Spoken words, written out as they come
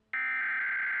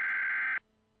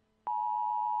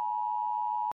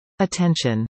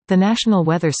Attention! The National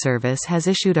Weather Service has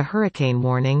issued a hurricane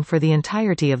warning for the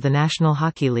entirety of the National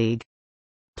Hockey League.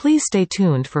 Please stay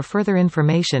tuned for further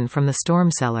information from the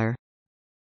Storm Cellar.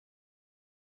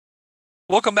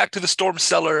 Welcome back to the Storm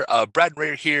Cellar. Brad and Ray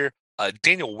are here.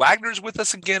 Daniel Wagner's with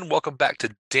us again. Welcome back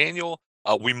to Daniel.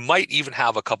 We might even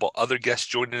have a couple other guests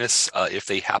joining us if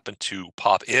they happen to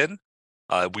pop in.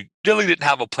 We really didn't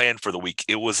have a plan for the week.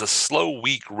 It was a slow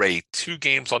week, Ray. 2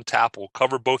 games on tap. We'll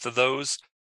cover both of those.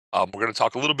 We're going to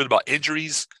talk a little bit about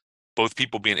injuries, both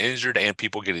people being injured and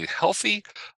people getting healthy.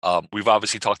 We've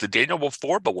obviously talked to Daniel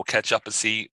before, but we'll catch up and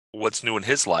see what's new in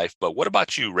his life. But what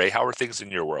about you, Ray? How are things in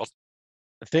your world?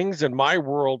 Things in my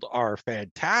world are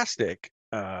fantastic,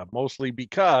 mostly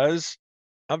because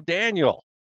of Daniel.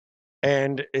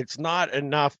 And it's not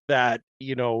enough that,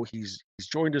 he's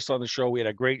joined us on the show. We had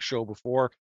a great show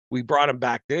before. We brought him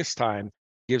back this time.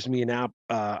 Gives me an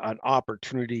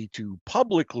opportunity to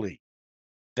publicly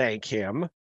thank him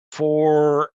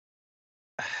for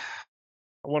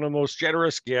one of the most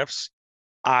generous gifts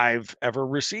I've ever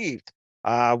received.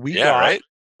 Right.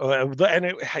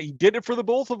 He did it for the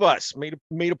both of us.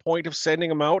 Made a point of sending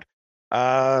them out.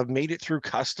 Made it through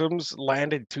customs,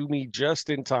 landed to me just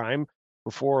in time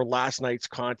before last night's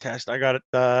contest. I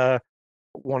got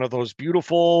one of those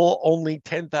beautiful, only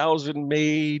 10,000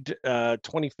 made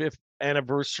 25th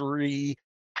anniversary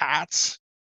hats,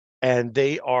 and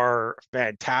they are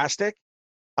fantastic.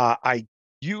 I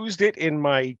used it in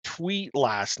my tweet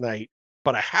last night,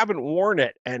 but I haven't worn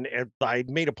it, and I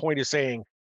made a point of saying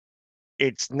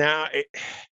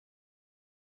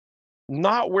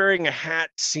not wearing a hat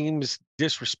seems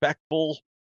disrespectful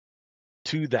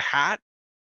to the hat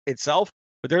itself,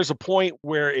 but there's a point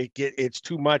where it's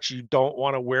too much. You don't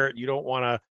want to wear it. You don't want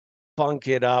to funk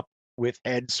it up with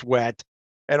head sweat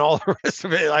and all the rest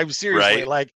of it. I'm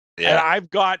seriously and I've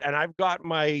got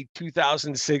my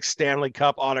 2006 Stanley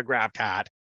Cup autographed hat,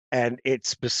 and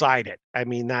it's beside it. I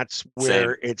mean, that's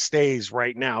where it stays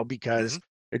right now because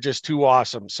it's just too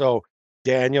awesome. So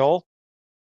Daniel,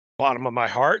 bottom of my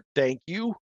heart, thank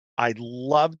you. I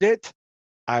loved it.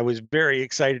 I was very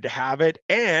excited to have it.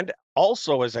 And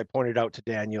also, as I pointed out to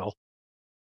Daniel,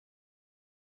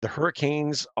 the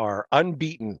Hurricanes are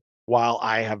unbeaten while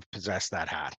I have possessed that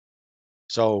hat.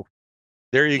 So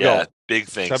there you go. Big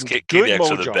things. Good KDX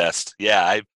are mojo. the best.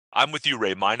 Yeah, I'm with you,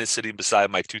 Ray. Mine is sitting beside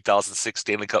my 2006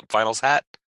 Stanley Cup Finals hat.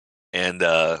 And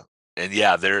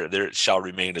yeah, there it shall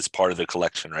remain as part of the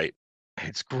collection, right?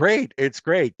 It's great. It's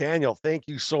great. Daniel, thank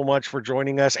you so much for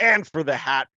joining us and for the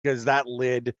hat, because that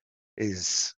lid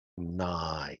is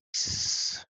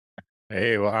nice.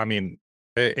 Hey, well, I mean,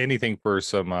 anything for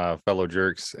some fellow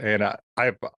jerks. And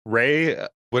Ray,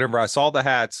 whenever I saw the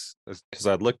hats, because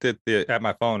I looked at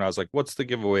my phone, I was like, what's the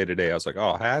giveaway today? I was like,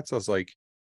 oh, hats. I was like,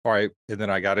 all right. And then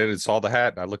I got in and saw the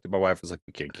hat, and I looked at my wife. I was like,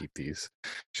 we can't keep these.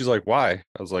 She's like, why?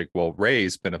 I was like, well,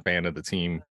 Ray's been a fan of the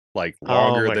team like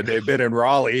longer than they've been in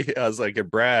Raleigh. I was like, and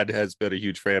Brad has been a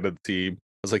huge fan of the team.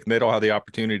 I was like, and they don't have the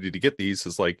opportunity to get these.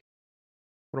 It's like,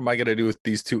 what am I going to do with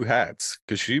these 2 hats?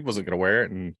 Because she wasn't going to wear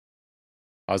it. And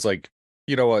I was like,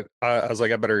 you know what? I was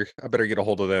like, I better get a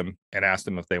hold of them and ask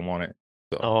them if they want it.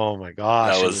 So, oh my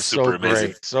gosh, that was super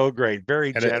amazing. So great,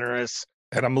 very generous.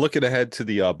 And I'm looking ahead to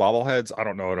the bobbleheads. I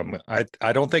don't know what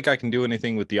I don't think I can do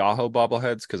anything with the Aho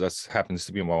bobbleheads because that happens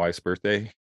to be my wife's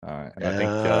birthday. And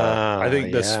I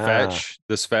think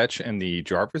this Fetch and the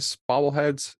Jarvis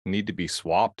bobbleheads need to be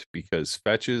swapped because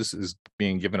Fetch's is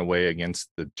being given away against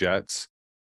the Jets,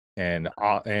 and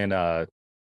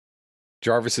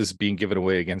Jarvis is being given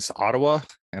away against Ottawa.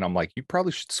 And I'm like, you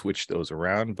probably should switch those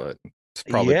around, but it's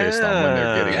probably based on when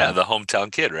they're getting the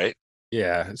hometown kid, right?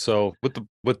 Yeah. So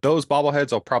with those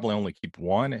bobbleheads, I'll probably only keep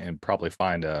one and probably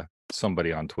find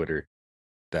somebody on Twitter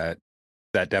that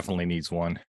definitely needs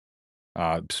one.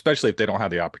 Especially if they don't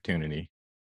have the opportunity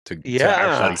to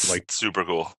actually like super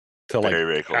cool to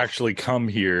very cool. Actually come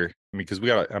here. I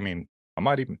mean,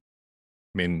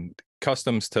 because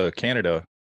customs to Canada,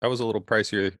 that was a little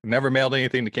pricier. Never mailed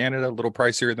anything to Canada, a little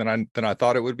pricier than I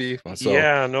thought it would be.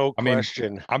 So no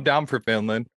question. I'm down for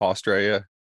Finland, Australia,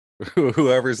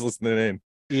 whoever's listening in.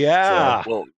 Yeah. So,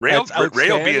 well, Ray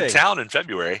will be in town in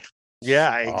February.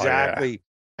 Yeah, exactly. Oh, yeah.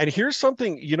 And here's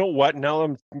something, you know what?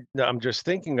 Now I'm just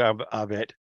thinking of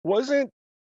it. Wasn't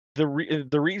the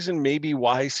reason maybe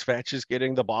why Fetch is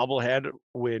getting the bobblehead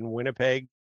when Winnipeg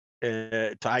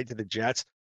tied to the Jets?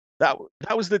 That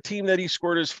was the team that he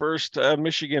scored his first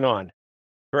Michigan on,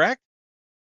 correct?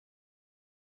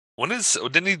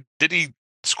 Did he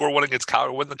score one against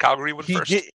Calgary? When the Calgary one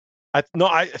first? I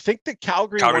think the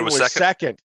Calgary one was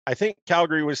second. I think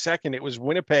Calgary was second. It was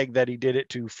Winnipeg that he did it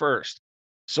to first.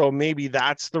 So maybe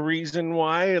that's the reason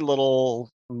why. A little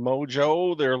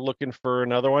mojo. They're looking for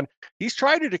another one. He's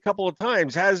tried it a couple of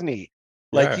times, hasn't he?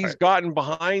 Like Yeah, he's gotten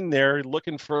behind there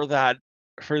looking for that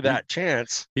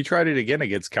chance. he tried it again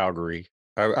against Calgary.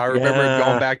 I remember him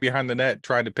going Yeah. back behind the net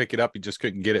trying to pick it up. He just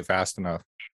couldn't get it fast enough.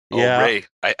 Oh, Yeah. Ray,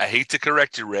 I hate to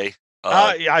correct you, Ray.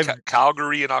 I've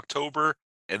Calgary in October,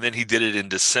 and then he did it in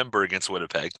December against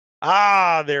Winnipeg.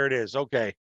 there it is.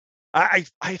 Okay. I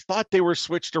thought they were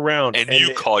switched around. And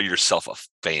you call yourself a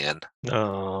fan.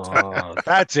 Oh,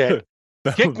 that's it.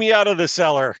 Kick me out of the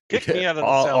cellar. Kick me out of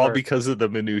the cellar. All because of the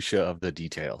minutia of the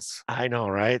details. I know,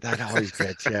 right? That always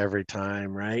gets you every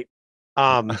time, right?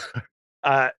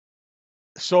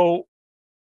 So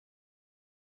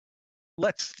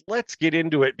let's get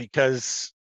into it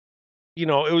because it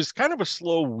was kind of a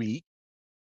slow week,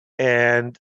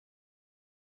 and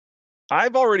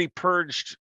I've already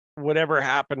purged whatever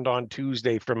happened on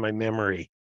Tuesday from my memory.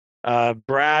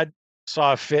 Brad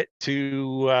saw fit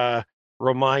to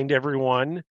remind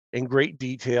everyone in great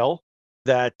detail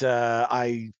that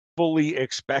I fully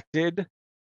expected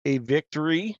a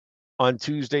victory on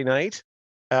Tuesday night,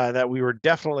 that we were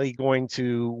definitely going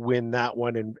to win that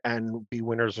one and be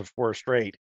winners of 4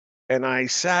 straight. And I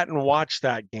sat and watched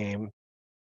that game,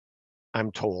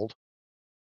 I'm told.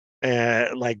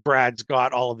 Like Brad's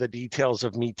got all of the details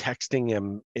of me texting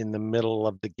him in the middle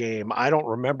of the game. I don't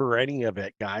remember any of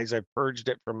it, guys. I purged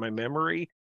it from my memory.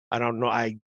 I don't know.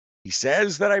 He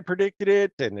says that I predicted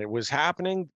it and it was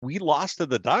happening. We lost to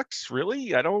the Ducks,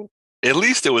 really? I don't. At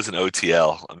least it was an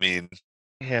OTL. I mean,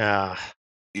 Yeah.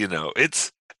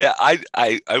 It's yeah. I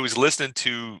was re-listening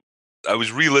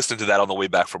to that on the way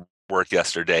back from work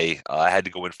yesterday. I had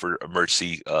to go in for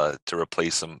emergency to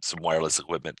replace some wireless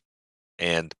equipment,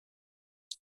 and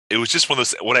it was just one of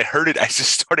those. When I heard it, I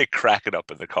just started cracking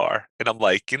up in the car, and I'm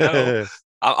like, I'm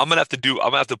gonna have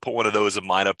to put one of those of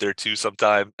mine up there too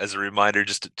sometime as a reminder,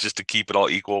 just to keep it all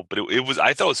equal. But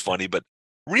I thought it was funny, but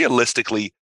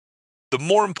realistically, the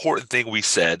more important thing we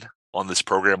said on this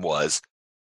program was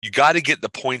you got to get the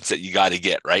points that you got to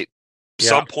get, right? Yeah.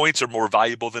 Some points are more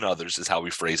valuable than others, is how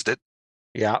we phrased it.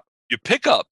 Yeah. You pick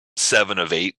up 7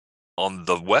 of 8 on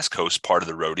the West Coast part of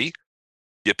the roadie.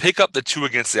 You pick up the 2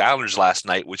 against the Islanders last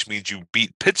night, which means you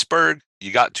beat Pittsburgh.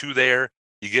 You got 2 there.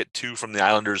 You get 2 from the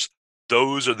Islanders.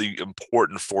 Those are the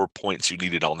important 4 points you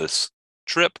needed on this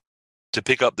trip. To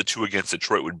pick up the 2 against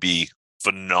Detroit would be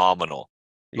phenomenal.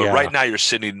 But right now you're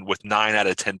sitting with 9 out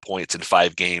of 10 points in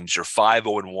 5 games. You're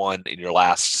 5-0-1 in your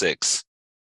last 6.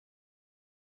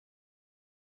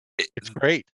 It's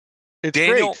great. It's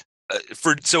Daniel, great.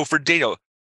 For Daniel,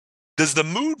 does the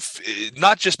mood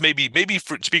not just maybe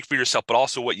speak for yourself, but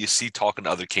also what you see talking to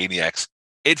other Caniacs?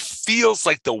 It feels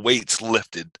like the weight's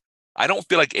lifted. I don't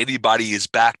feel like anybody is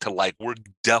back to like we're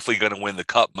definitely going to win the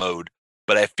cup mode,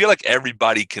 but I feel like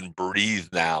everybody can breathe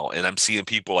now, and I'm seeing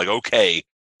people like, okay,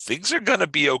 things are going to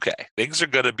be okay. Things are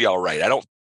going to be all right. I don't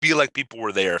feel like people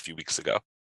were there a few weeks ago.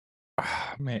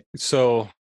 Man, so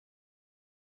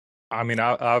I mean,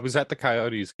 I was at the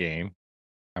Coyotes game.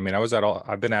 I mean,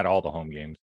 I've been at all the home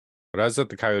games, but I was at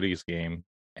the Coyotes game,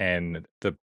 and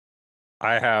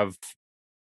I have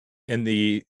in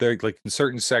like in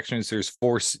certain sections, there's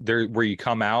 4 there where you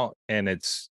come out, and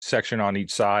it's section on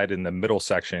each side, and the middle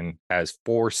section has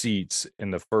 4 seats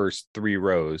in the first 3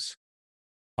 rows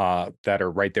that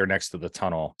are right there next to the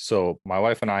tunnel. So my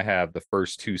wife and I have the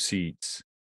first 2 seats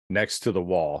next to the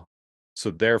wall. So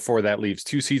therefore that leaves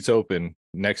 2 seats open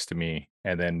next to me,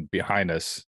 and then behind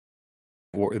us,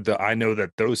 I know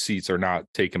that those seats are not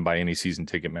taken by any season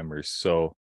ticket members.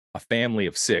 So a family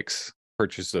of 6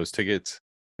 purchased those tickets,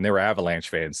 and they were Avalanche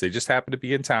fans. They just happened to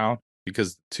be in town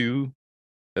because the 2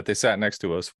 that they sat next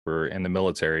to us were in the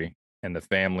military, and the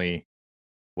family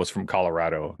was from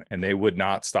Colorado, and they would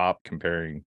not stop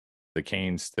comparing the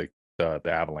Canes to the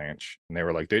Avalanche. And they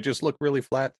were like, they just look really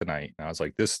flat tonight. And I was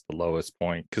like, this is the lowest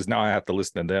point, because now I have to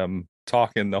listen to them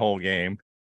talking the whole game,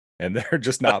 and they're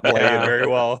just not playing very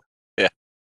well. Yeah.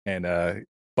 And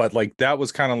but like that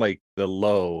was kind of like the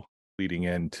low leading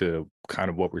into kind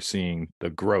of what we're seeing,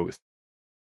 the growth.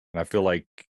 And I feel like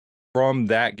from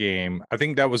that game, I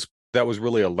think that was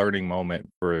really a learning moment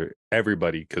for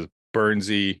everybody, because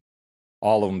Burnsy,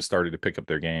 all of them started to pick up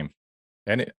their game.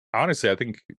 And honestly, I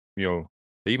think,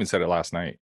 they even said it last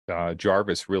night.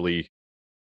 Jarvis really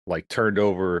like turned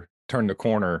the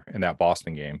corner in that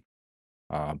Boston game.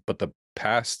 But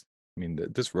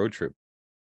this road trip,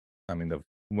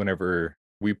 whenever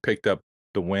we picked up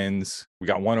the wins, we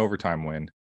got 1 overtime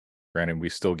win. Granted, we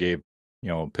still gave,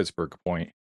 Pittsburgh a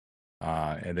point.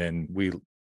 And then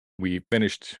we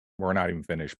finished, we're not even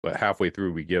finished, but halfway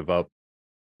through we give up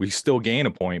we still gain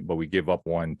a point, but we give up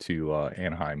one to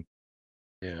Anaheim.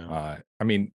 Yeah. I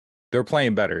mean, they're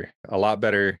playing better, a lot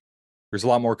better. There's a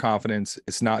lot more confidence.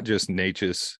 It's not just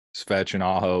Natchez, Svetch, and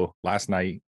Aho. Last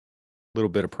night, a little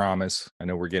bit of promise. I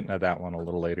know we're getting at that one a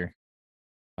little later.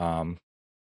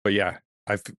 But yeah,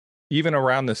 I've even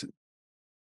around this.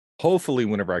 Hopefully,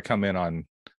 whenever I come in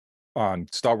on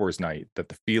Star Wars night, that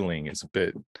the feeling is a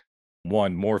bit,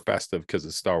 one, more festive because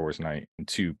it's Star Wars night, and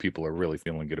two, people are really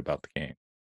feeling good about the game.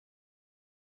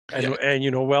 And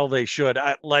you know, well, they should.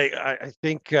 I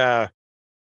think it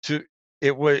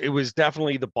was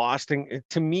definitely the Boston.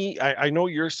 To me, I know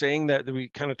you're saying that we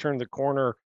kind of turned the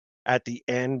corner at the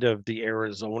end of the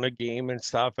Arizona game and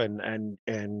stuff, and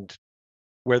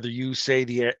whether you say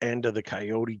the end of the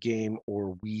Coyote game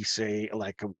or we say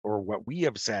or what we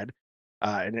have said,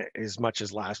 and as much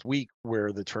as last week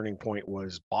where the turning point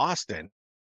was Boston.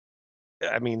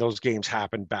 I mean, those games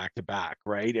happened back to back,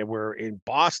 right? And we're in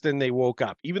Boston, they woke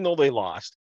up, even though they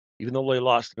lost in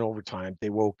overtime,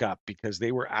 they woke up because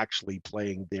they were actually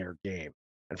playing their game.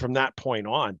 And from that point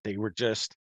on, they were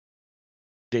just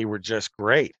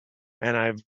great.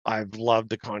 And I've loved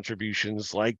the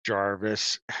contributions like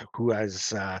Jarvis, who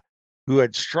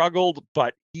had struggled,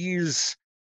 but he's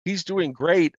doing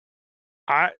great.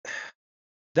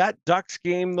 That Ducks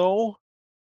game though,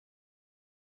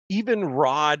 even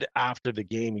Rod after the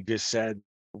game, he just said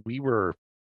we were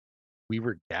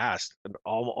gassed and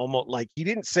almost like he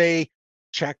didn't say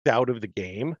checked out of the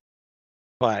game,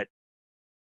 but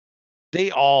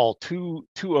they all to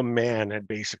a man had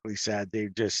basically said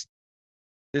this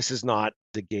is not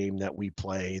the game that we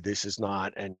play. This is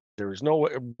not, and there's no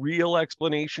real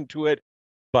explanation to it,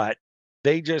 but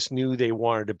they just knew they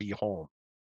wanted to be home.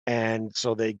 And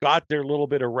so they got their little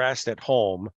bit of rest at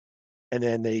home, and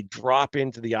then they drop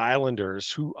into the Islanders,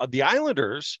 who the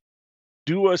Islanders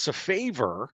do us a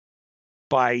favor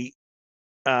by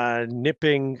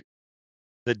nipping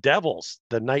the Devils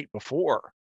the night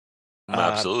before.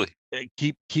 Absolutely.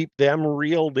 Keep them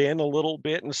reeled in a little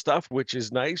bit and stuff, which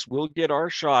is nice. We'll get our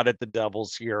shot at the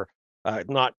Devils here,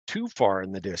 not too far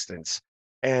in the distance.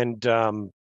 And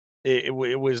it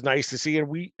was nice to see,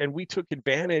 and we took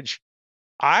advantage.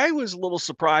 I was a little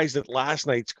surprised at last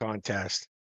night's contest,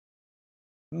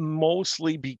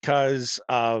 mostly because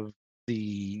of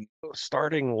the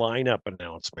starting lineup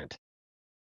announcement.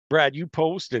 Brad, you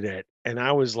posted it, and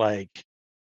I was like,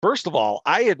 first of all,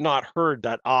 I had not heard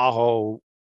that Aho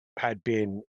had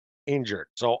been injured.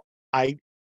 So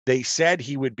they said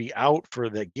he would be out for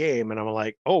the game, and I'm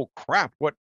like, oh crap,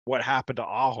 what happened to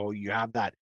Aho? You have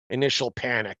that initial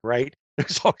panic, right?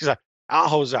 So he's like,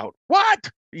 Aho's out. What?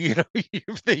 You know,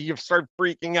 you start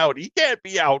freaking out. He can't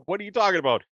be out. What are you talking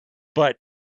about? But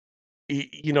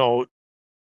you know,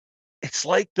 it's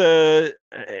like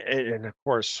and of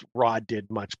course Rod did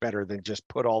much better than just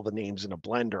put all the names in a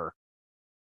blender.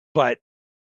 But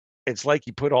it's like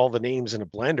he put all the names in a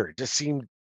blender. It just seemed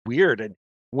weird. And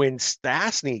when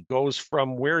Statsny goes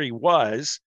from where he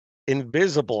was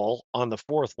invisible on the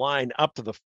fourth line up to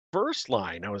the first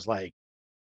line, I was like,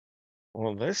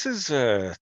 well, this is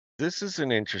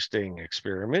an interesting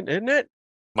experiment, isn't it?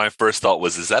 My first thought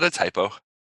was, is that a typo?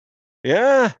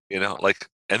 Yeah. You know, like,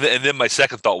 and then my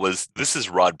second thought was, this is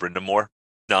Rod Brindamore.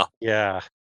 No, Yeah.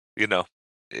 you know,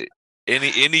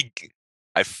 any,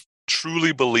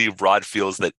 truly believe Rod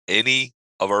feels that any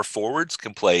of our forwards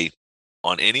can play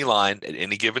on any line at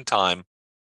any given time,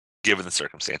 given the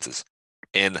circumstances.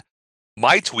 And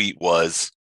my tweet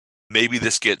was, maybe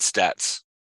this gets Stats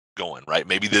going, right?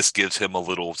 Maybe this gives him a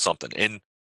little something. And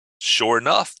sure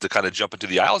enough, to kind of jump into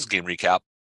the Isles game recap,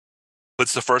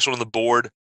 puts the first one on the board.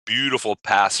 Beautiful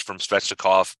pass from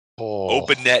Svechnikov. Oh.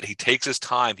 Open net. He takes his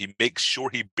time. He makes sure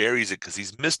he buries it because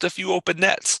he's missed a few open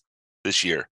nets this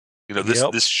year. You know,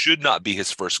 this should not be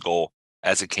his first goal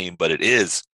as it came, but it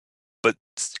is. But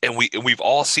we've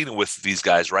all seen it with these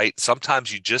guys, right?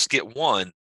 Sometimes you just get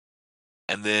one,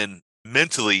 and then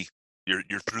mentally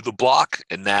you're through the block,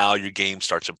 and now your game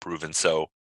starts improving. So,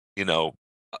 you know,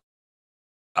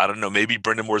 I don't know, maybe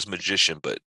Brendamore's magician,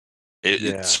 but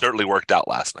it certainly worked out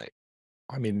last night.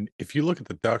 I mean, if you look at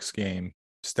the Ducks game,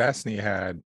 Statsny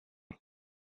had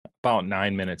about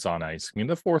 9 minutes on ice. I mean,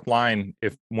 the fourth line,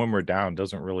 when we're down,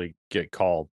 doesn't really get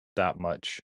called that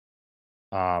much.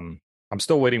 I'm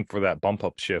still waiting for that bump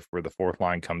up shift where the fourth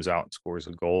line comes out and scores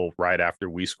a goal right after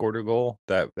we scored a goal.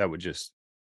 That would just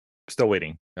still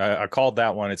waiting. I called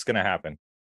that one. It's going to happen.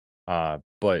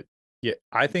 But yeah,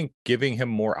 I think giving him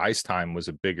more ice time was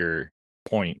a bigger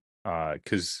point.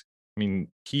 Because I mean,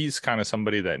 he's kind of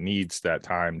somebody that needs that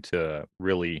time to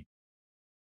really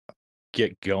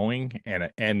get going,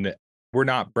 and we're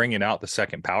not bringing out the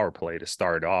second power play to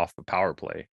start off the power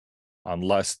play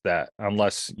unless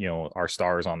our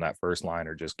stars on that first line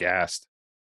are just gassed.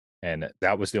 And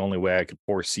that was the only way I could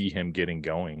foresee him getting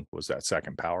going, was that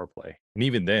second power play. And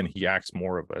even then, he acts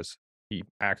more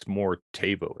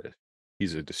Tavo if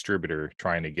he's a distributor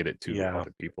trying to get it to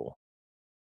other people.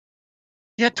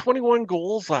 He had 21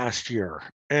 goals last year.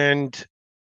 And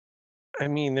I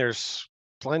mean, there's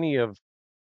plenty of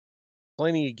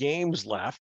games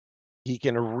left. He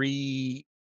can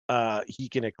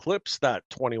eclipse that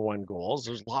 21 goals.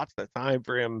 There's lots of time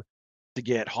for him to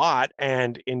get hot.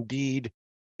 And indeed,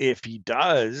 if he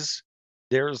does,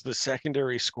 there's the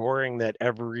secondary scoring that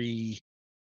every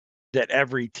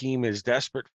team is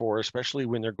desperate for, especially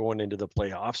when they're going into the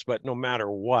playoffs. But no matter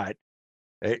what,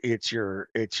 it's your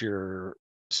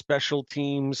special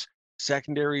teams,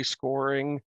 secondary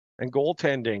scoring, and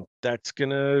goaltending that's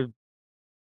gonna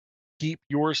keep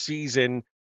your season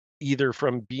either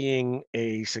from being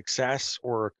a success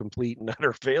or a complete and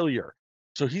utter failure.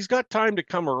 So he's got time to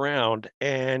come around,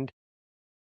 and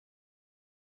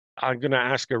I'm going to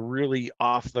ask a really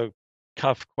off the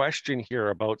cuff question here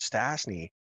about Statsny.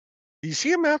 Do you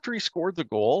see him after he scored the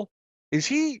goal? Is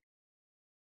he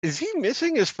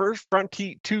missing his first front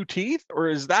two teeth, or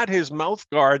is that his mouth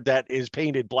guard that is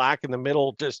painted black in the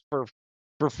middle just for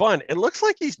fun? It looks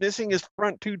like he's missing his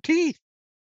front two teeth.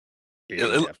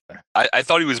 I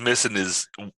thought he was missing his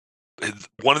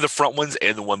one of the front ones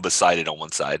and the one beside it on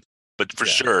one side, but for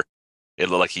sure it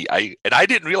looked like I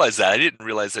didn't realize that. I didn't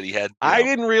realize that he had. I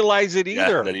didn't realize it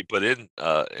either. That he put in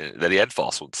that he had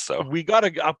false ones. So we got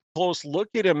a up close look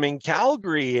at him in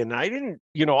Calgary, and I didn't.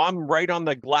 I'm right on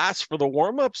the glass for the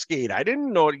warm up skate. I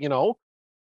didn't know.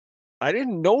 I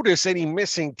didn't notice any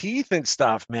missing teeth and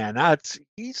stuff, man.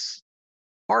 He's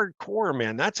hardcore,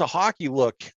 man. That's a hockey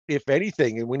look, if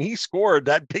anything. And when he scored,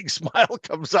 that big smile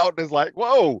comes out and is like,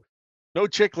 whoa, no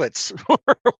chiclets.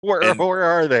 Where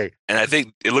are they? And I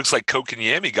think it looks like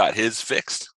Kokanyemi got his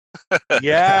fixed.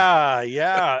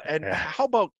 Yeah. And how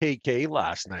about KK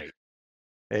last night?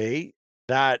 Hey,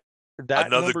 that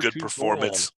another good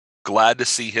performance. Goal. Glad to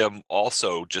see him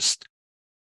also. Just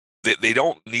they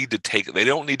don't need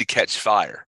to catch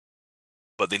fire,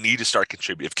 but they need to start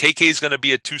contributing. If KK is going to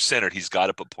be a 2-centered, he's got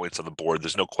to put points on the board.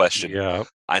 There's no question. Yeah.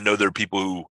 I know there are people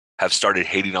who have started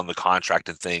hating on the contract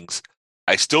and things.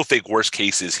 I still think worst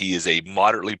case is he is a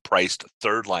moderately priced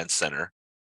third line center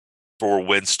for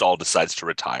when Stahl decides to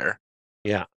retire.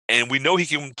 Yeah. And we know he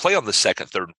can play on the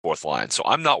second, third, and fourth line. So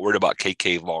I'm not worried about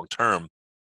KK long term,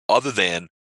 other than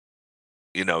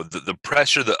the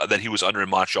pressure that he was under in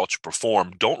Montreal to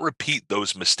perform. Don't repeat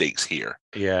those mistakes here.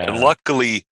 Yeah. And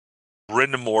luckily,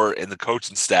 Brendan Moore and the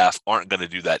coaching staff aren't going to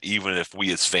do that, even if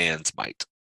we as fans might.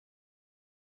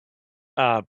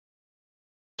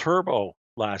 Turbo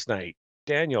last night.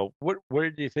 Daniel, what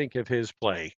did you think of his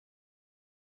play?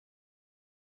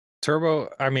 Turbo,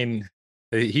 I mean,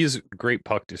 he's a great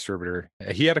puck distributor.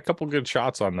 He had a couple good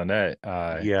shots on the net.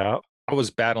 Yeah. I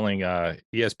was battling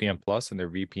ESPN Plus and their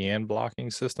VPN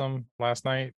blocking system last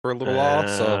night for a little while,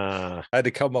 so I had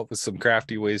to come up with some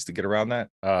crafty ways to get around that.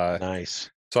 Nice.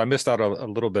 So I missed out a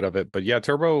little bit of it, but yeah,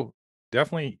 Turbo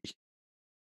definitely.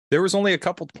 There was only a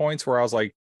couple points where I was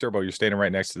like, Turbo, you're standing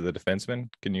right next to the defenseman.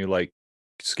 Can you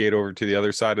skate over to the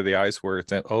other side of the ice where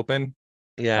it's open?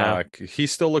 Yeah. He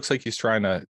still looks like he's trying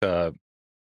to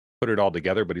put it all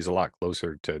together, but he's a lot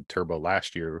closer to Turbo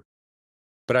last year.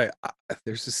 But I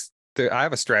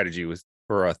have a strategy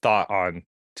or a thought on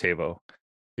Tavo.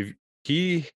 If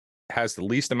he has the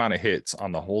least amount of hits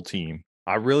on the whole team,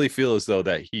 I really feel as though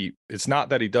that it's not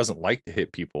that he doesn't like to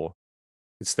hit people.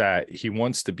 It's that he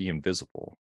wants to be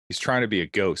invisible. He's trying to be a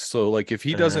ghost. So if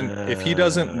he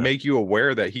doesn't make you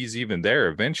aware that he's even there,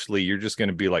 eventually you're just going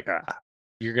to be like,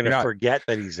 you're going to forget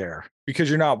that he's there because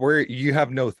you're not where you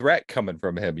have no threat coming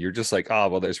from him. You're just like,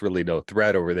 well, there's really no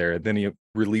threat over there. And then he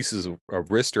releases a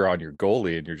wrister on your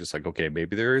goalie and you're just like, okay,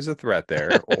 maybe there is a threat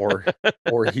there. or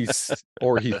he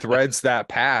threads that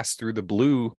pass through the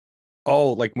blue.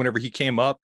 Oh, whenever he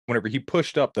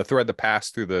pushed up to thread the pass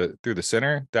through the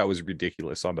center, that was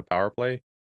ridiculous on the power play.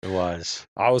 It was.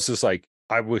 I was just like,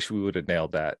 I wish we would have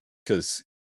nailed that, because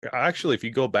actually, if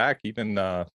you go back even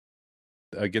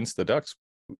against the Ducks,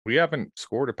 we haven't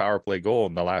scored a power play goal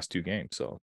in the last 2 games.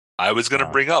 So I was going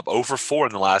to bring up 0 for 4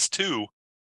 in the last 2.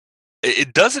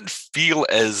 It doesn't feel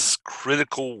as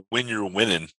critical when you're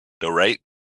winning, though, right?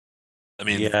 I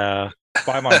mean, yeah,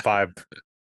 5-on-5.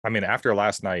 I mean, after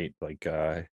last night,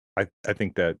 I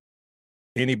think that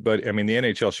the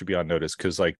NHL should be on notice,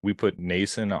 because we put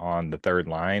Nason on the third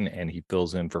line and he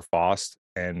fills in for Fost,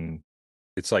 and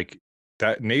it's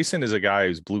that Nason is a guy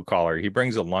who's blue collar. He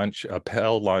brings a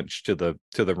Pell lunch to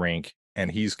the rink, and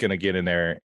he's gonna get in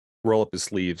there, roll up his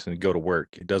sleeves, and go to work.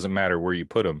 It doesn't matter where you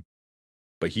put him.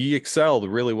 But he excelled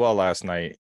really well last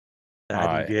night.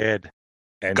 That he did.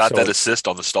 And got so that assist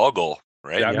on the stall goal,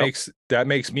 right? that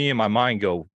makes me in my mind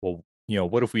go, well,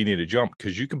 what if we need to jump?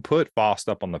 Because you can put Fost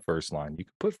up on the first line. You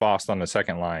can put Fost on the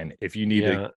second line if you need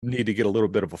to get a little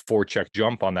bit of a forecheck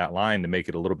jump on that line to make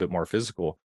it a little bit more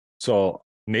physical. So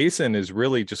Nason is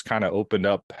really just kind of opened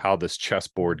up how this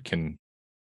chessboard can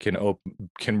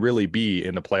really be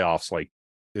in the playoffs. Like,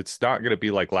 it's not going to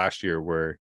be like last year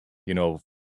where,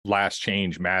 last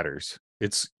change matters.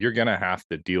 You're going to have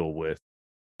to deal with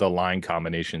the line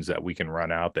combinations that we can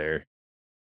run out there.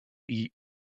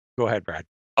 Go ahead, Brad.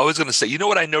 I was going to say,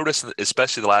 what I noticed,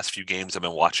 especially the last few games I've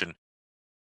been watching,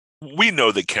 we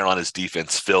know that Carolina's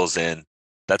defense fills in.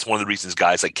 That's one of the reasons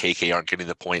guys like KK aren't getting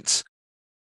the points.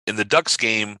 In the Ducks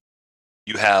game,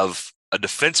 you have a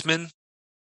defenseman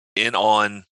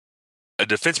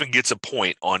gets a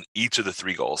point on each of the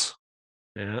 3 goals.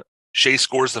 Yeah. Shea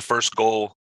scores the first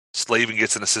goal, Slavin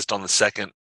gets an assist on the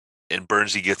second, and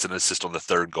Burnsy gets an assist on the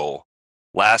third goal.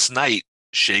 Last night,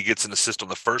 Shea gets an assist on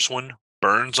the first one,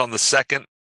 Burns on the second.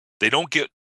 You don't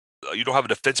have a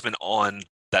defenseman on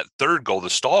that third goal,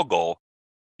 the stall goal.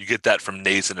 You get that from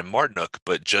Nason and Martinuk,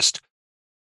 but just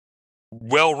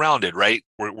well-rounded, right?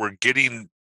 We're getting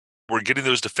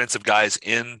those defensive guys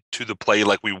into the play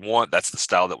like we want. That's the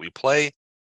style that we play.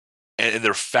 And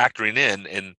they're factoring in.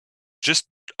 And just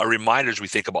a reminder as we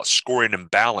think about scoring and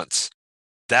balance,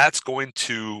 that's going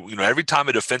to, every time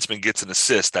a defenseman gets an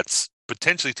assist, that's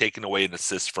potentially taking away an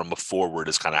assist from a forward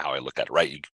is kind of how I look at it,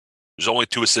 right? There's only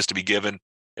 2 assists to be given.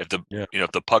 If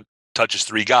the puck touches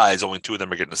 3 guys, only 2 of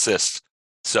them are getting assists.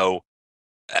 So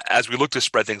as we look to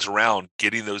spread things around,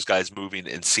 getting those guys moving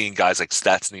and seeing guys like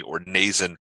Statsny or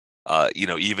Nason,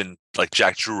 even like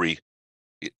Jack Drury,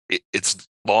 it's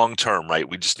long term, right?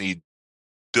 We just need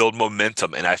build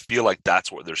momentum, and I feel like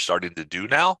that's what they're starting to do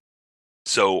now.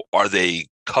 So are they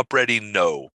cup ready?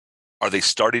 No. Are they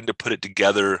starting to put it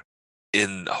together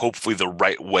in hopefully the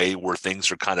right way where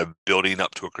things are kind of building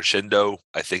up to a crescendo?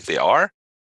 I think they are,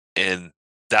 and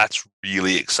that's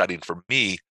really exciting for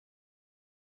me.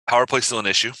 Power play still an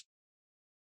issue.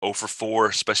 0 for 4,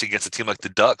 especially against a team like the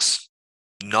Ducks.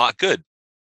 Not good.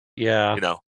 Yeah.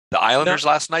 The Islanders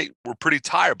last night were pretty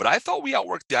tired, but I thought we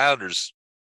outworked the Islanders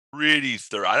pretty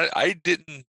thorough. I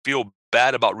didn't feel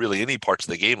bad about really any parts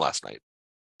of the game last night.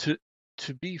 To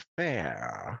be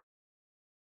fair.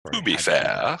 To be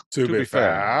fair.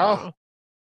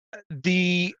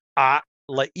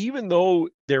 Even though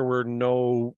there were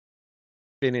no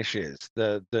finishes,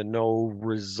 the no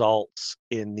results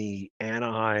in the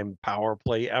Anaheim power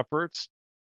play efforts,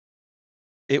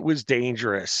 it was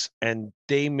dangerous, and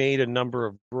they made a number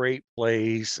of great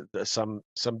plays. Some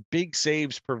big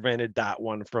saves prevented that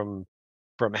one from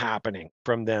happening,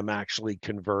 from them actually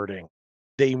converting.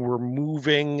 They were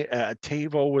moving.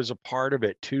 Tavo was a part of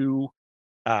it too.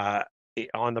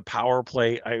 On the power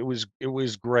play, it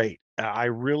was great. I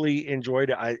really enjoyed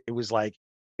it. It was like,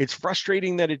 it's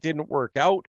frustrating that it didn't work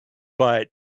out, but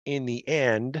in the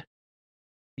end,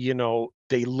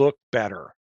 they looked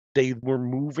better. They were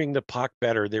moving the puck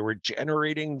better. They were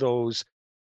generating those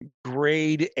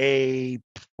grade A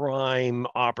prime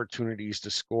opportunities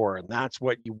to score, and that's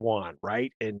what you want,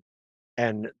 right?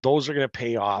 And those are going to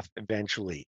pay off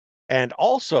eventually. And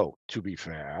also, to be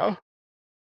fair,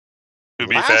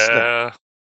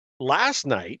 last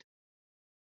night,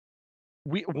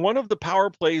 one of the power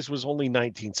plays was only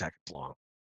 19 seconds long.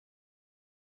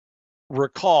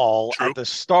 Recall True. At the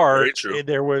start,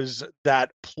 there was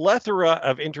that plethora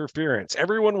of interference.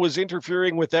 Everyone was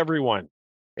interfering with everyone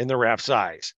in the ref's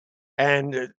eyes,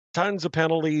 and tons of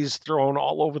penalties thrown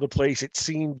all over the place. It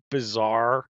seemed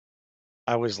bizarre.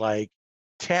 I was I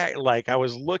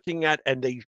was looking at, and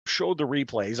they showed the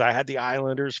replays. I had the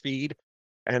Islanders feed,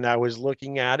 and I was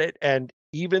looking at it, and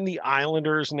even the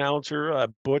Islanders announcer,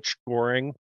 Butch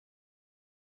Goring,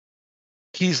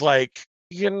 he's like,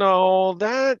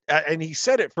 that, and he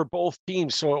said it for both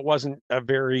teams, so it wasn't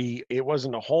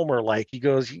a homer. Like, he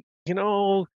goes,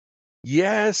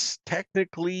 yes,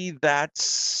 technically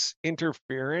that's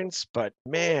interference, but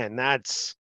man,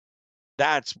 that's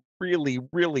really,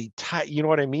 really tight. You know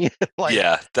what I mean?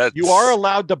 You are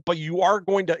allowed to, but you are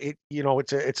going to,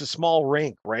 it's a small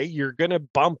rink, right? You're going to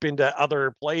bump into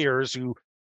other players who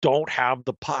don't have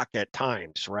the puck at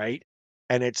times, right?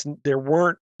 And there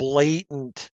weren't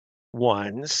blatant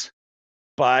ones,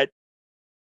 but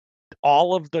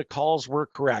all of the calls were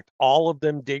correct. All of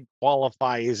them did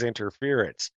qualify as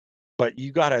interference. But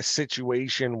you got a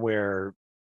situation where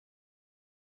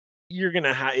you're going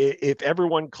to have, if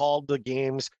everyone called the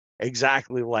games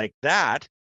exactly like that,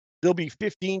 there'll be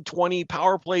 15, 20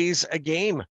 power plays a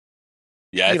game,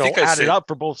 Yeah, I think added up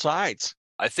for both sides.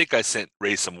 I think I sent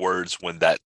Ray some words when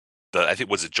I think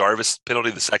was it Jarvis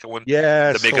penalty, the second one?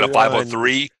 Yes. To make it a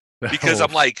 5-on-3. Because Oh,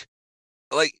 I'm like,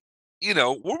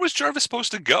 where was Jarvis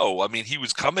supposed to go? I mean, he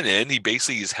was coming in. He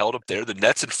basically is held up there. The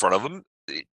net's in front of him.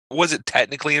 Was it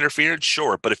technically interference?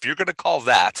 Sure. But if you're going to call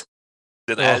that,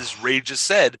 then as Ray just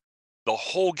said, the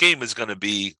whole game is going to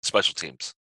be special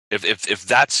teams. If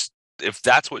that's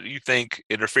what you think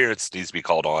interference needs to be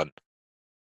called on,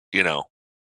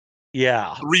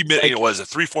 yeah. 3 minutes, was it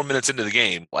 3-4 minutes into the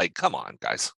game? Like, come on,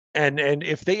 guys. And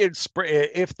if they had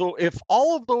if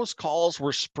all of those calls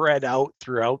were spread out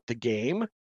throughout the game,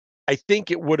 I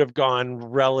think it would have gone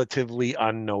relatively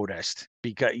unnoticed,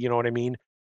 because you know what I mean.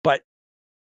 But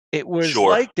it was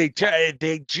like they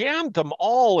jammed them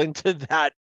all into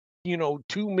that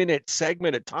 2-minute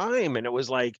segment of time, and it was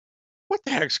like, what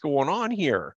the heck's going on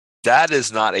here? That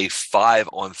is not a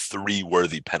 5-on-3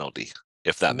 worthy penalty,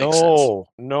 if that makes sense.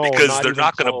 No, because they're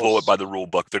not going to blow it by the rule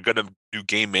book. They're going to do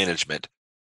game management.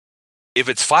 If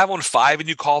it's 5-on-5 and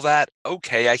you call that,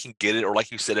 okay, I can get it. Or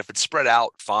like you said, if it's spread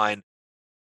out, fine.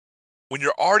 When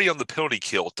you're already on the penalty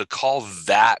kill, to call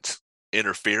that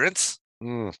interference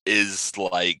is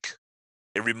like,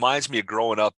 it reminds me of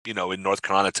growing up, in North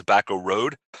Carolina, Tobacco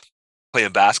Road,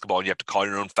 playing basketball, and you have to call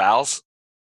your own fouls.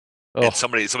 Oh. And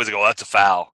somebody's like, oh, that's a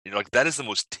foul. You're like, that is the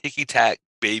most ticky-tack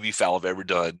baby foul I've ever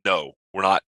done. No, we're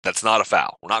not. That's not a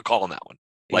foul. We're not calling that one.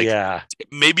 Like, yeah,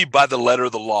 maybe by the letter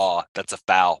of the law, that's a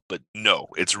foul, but no,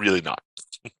 it's really not.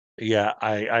 Yeah,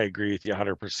 I agree with you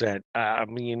 100%. I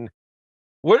mean,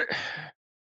 where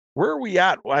are we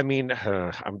at? I mean,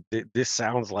 this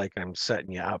sounds like I'm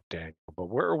setting you up, Daniel, but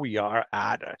where we are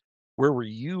at? Where were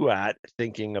you at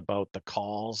thinking about the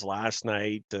calls last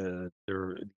night, the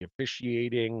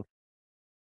officiating?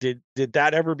 Did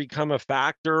that ever become a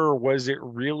factor, or was it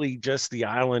really just the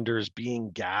Islanders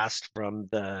being gassed from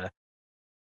the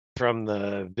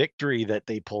victory that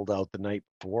they pulled out the night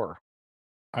before?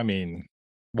 I mean,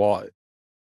 well,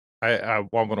 I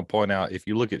want to point out, if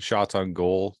you look at shots on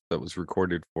goal that was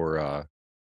recorded for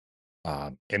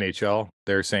NHL,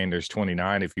 they're saying there's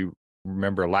 29. If you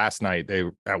remember last night,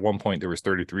 at one point there was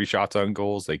 33 shots on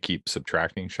goals. They keep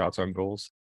subtracting shots on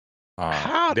goals.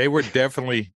 They were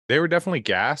definitely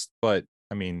gassed, but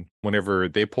I mean, whenever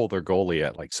they pull their goalie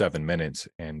at like 7 minutes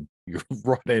and you're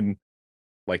running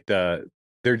like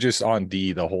they're just on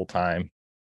D the whole time.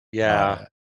 Yeah.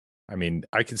 I mean,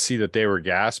 I could see that they were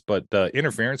gassed, but the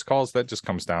interference calls, that just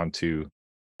comes down to,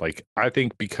 like, I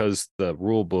think because the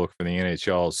rule book for the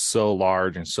NHL is so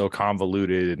large and so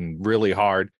convoluted and really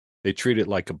hard, they treat it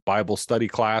like a Bible study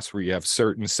class where you have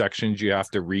certain sections you have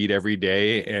to read every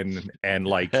day and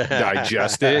like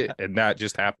digest it. And that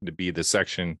just happened to be the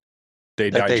section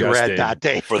they digested that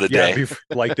day for the day.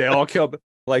 Like they all come,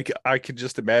 like I could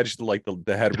just imagine, like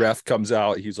the head ref comes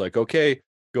out. He's like, okay,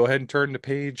 go ahead and turn to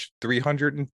page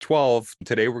 312.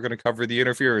 Today we're going to cover the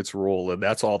interference rule. And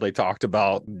that's all they talked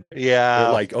about. Yeah.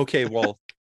 They're like, okay, well,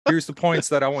 here's the points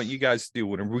that I want you guys to do.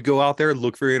 Whenever we go out there,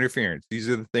 look for interference. These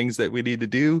are the things that we need to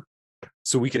do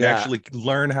so we can actually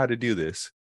learn how to do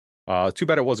this. Too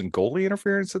bad it wasn't goalie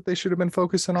interference that they should have been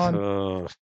focusing on.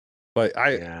 But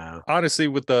honestly,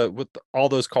 with all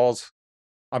those calls,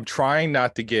 I'm trying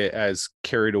not to get as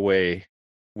carried away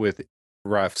with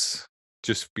refs,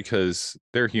 just because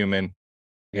they're human.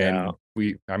 And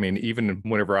even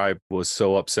whenever I was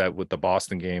so upset with the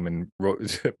Boston game and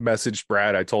messaged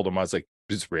Brad, I told him, I was like,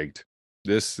 it's rigged.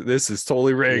 This is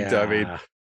totally rigged. I mean,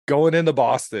 going into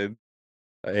Boston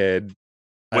and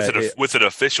with an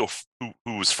official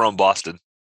who was from Boston.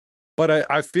 But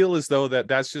I feel as though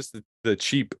that's just the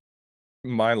cheap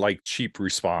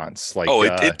response. Like,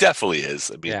 it definitely is.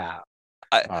 I mean,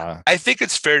 I think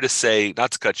it's fair to say,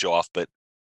 not to cut you off, but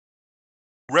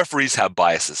referees have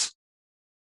biases.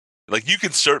 Like, you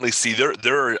can certainly see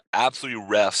there are absolutely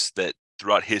refs that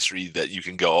throughout history that you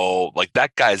can go, oh, like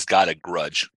that guy's got a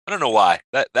grudge. I don't know why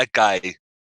that guy,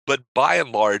 but by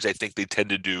and large, I think they tend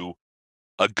to do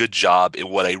a good job in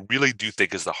what I really do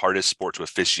think is the hardest sport to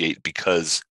officiate,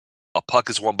 because a puck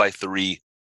is won by 3.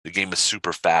 The game is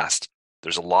super fast.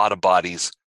 There's a lot of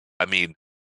bodies. I mean,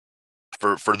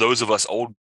 for those of us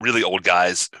really old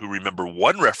guys who remember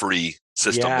one referee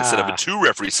system instead of a 2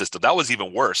 referee system, that was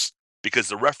even worse, because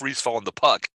the referees following the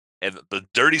puck and the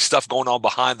dirty stuff going on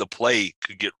behind the play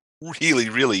could get really,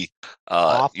 really,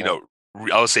 I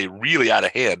would say really out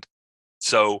of hand.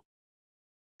 So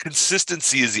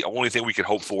consistency is the only thing we could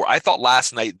hope for. I thought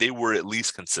last night they were at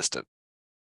least consistent.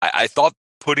 I thought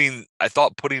putting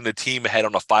the team ahead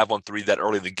on a 5-on-3 that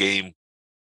early in the game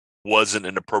wasn't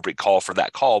an appropriate call for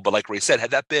that call. But like Ray said,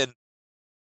 had that been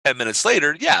 10 minutes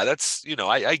later, yeah, that's,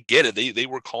 I get it. They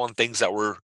were calling things that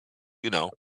were,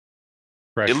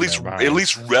 Fresh at in their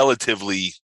least minds.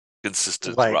 relatively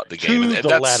consistent Like throughout the game. to And the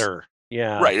that's letter.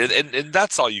 Yeah. right. And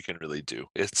that's all you can really do.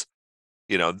 It's,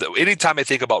 anytime I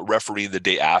think about refereeing the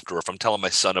day after, or if I'm telling my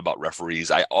son about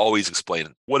referees, I always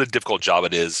explain what a difficult job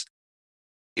it is.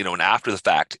 And after the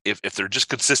fact, if they're just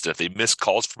consistent, if they miss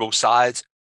calls for both sides,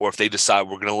 or if they decide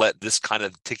we're going to let this kind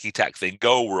of ticky-tack thing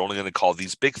go, we're only going to call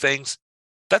these big things,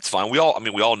 that's fine. We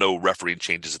all know refereeing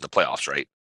changes in the playoffs, right?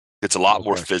 It's a lot No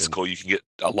more question. physical. You can get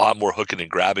a lot more hooking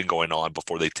and grabbing going on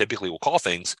before they typically will call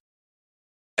things.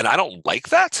 And I don't like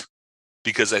that,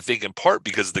 because I think in part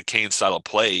because the Kane style of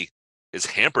play is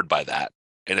hampered by that,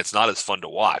 and it's not as fun to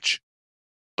watch,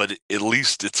 but at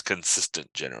least it's consistent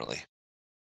generally.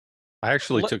 I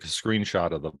actually took a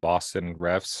screenshot of the Boston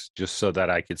refs just so that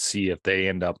I could see if they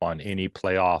end up on any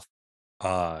playoff,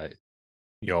 set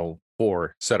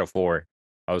of 4.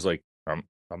 I was like,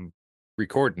 I'm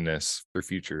recording this for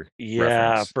future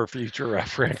reference. For future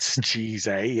reference. Jeez,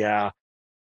 yeah.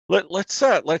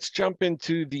 Let's jump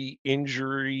into the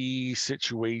injury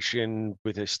situation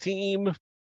with his team.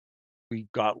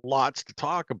 We've got lots to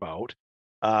talk about.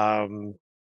 Of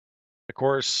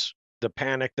course, the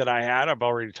panic that I had, I've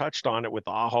already touched on it with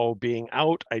Aho being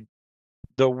out.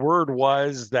 The word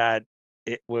was that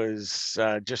it was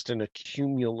just an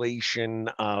accumulation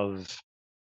of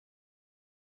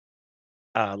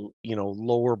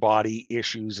lower body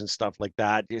issues and stuff like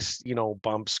that. Just,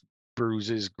 bumps,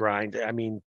 bruises, grind. I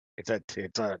mean, it's a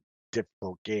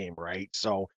difficult game, right?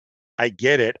 So I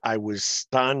get it. I was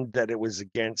stunned that it was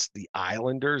against the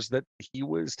Islanders that he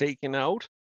was taken out.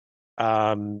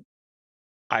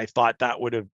 I thought that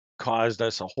would have caused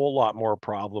us a whole lot more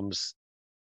problems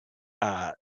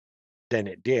than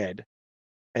it did.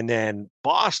 And then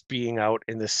Boss being out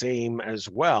in the same as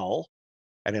well.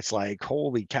 And it's like,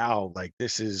 holy cow, like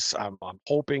this is, I'm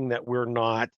hoping that we're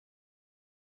not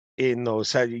in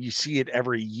those, you see it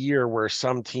every year where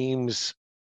some teams,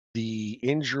 the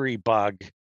injury bug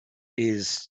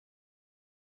is,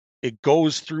 it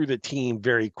goes through the team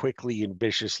very quickly and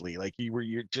viciously. Like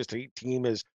you're just a team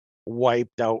is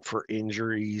wiped out for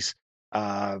injuries.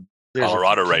 There's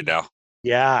Colorado right now.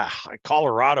 Yeah,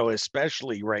 Colorado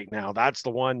especially right now. That's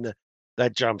the one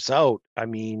that jumps out. I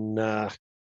mean,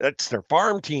 that's their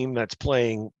farm team that's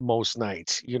playing most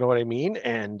nights. You know what I mean?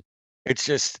 And it's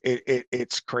just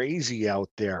it's crazy out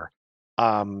there.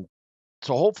 So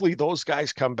hopefully those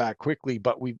guys come back quickly,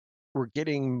 but we're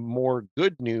getting more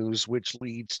good news, which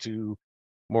leads to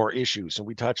more issues. And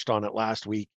we touched on it last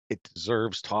week. It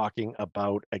deserves talking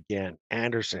about again.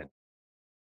 Andersen,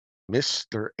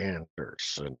 Mr.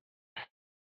 Andersen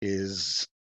is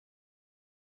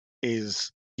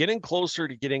getting closer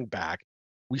to getting back.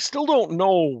 We still don't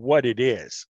know what it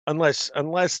is unless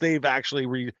they've actually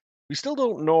we still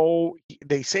don't know.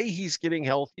 They say he's getting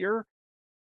healthier,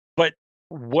 but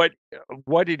what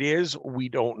it is, we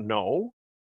don't know.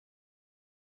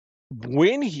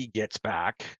 When he gets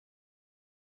back,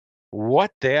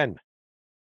 what then?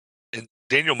 And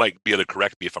Daniel might be able to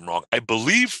correct me if I'm wrong. I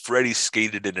believe Freddie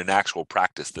skated in an actual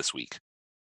practice this week,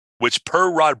 which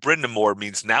per Rod Brindamore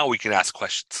means now we can ask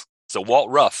questions. So Walt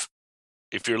Ruff,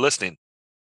 if you're listening,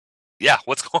 yeah,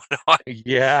 what's going on?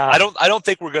 Yeah, I don't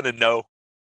think we're gonna know.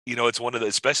 It's one of the,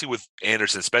 especially with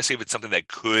Andersen, especially if it's something that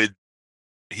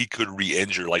he could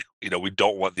re-injure. Like, we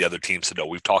don't want the other teams to know.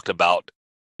 We've talked about,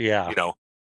 yeah,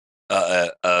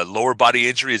 a lower body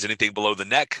injury is anything below the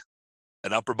neck.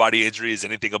 An upper body injury is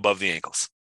anything above the ankles.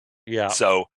 yeah.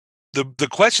 So the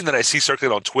question that I see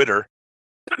circulating on Twitter,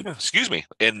 excuse me,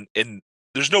 and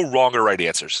there's no wrong or right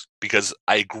answers, because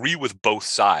I agree with both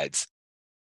sides.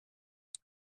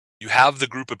 You have the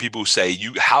group of people who say,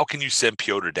 how can you send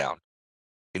Pyotr down?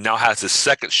 He now has his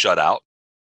second shutout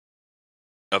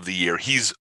of the year.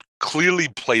 He's clearly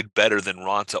played better than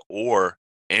Ronta or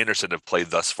Andersen have played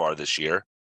thus far this year.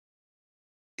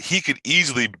 He could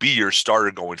easily be your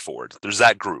starter going forward. There's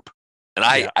that group. And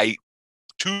I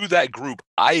to that group,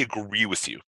 I agree with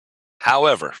you.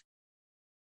 However,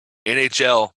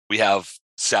 NHL, we have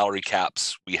salary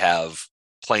caps, we have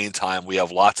playing time, we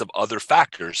have lots of other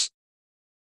factors.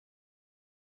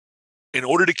 In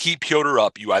order to keep Pyotr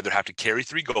up, you either have to carry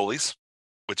 3 goalies,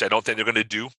 which I don't think they're going to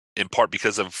do, in part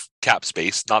because of cap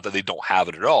space. Not that they don't have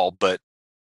it at all, but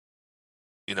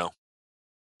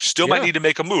still might need to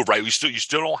make a move, right? You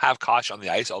still don't have Kase on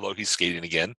the ice, although he's skating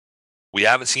again. We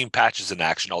haven't seen Patches in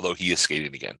action, although he is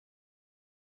skating again.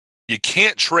 You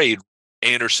can't trade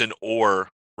Andersen or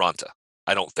Ronta,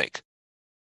 I don't think.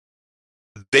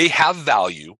 They have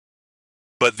value,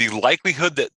 but the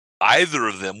likelihood that either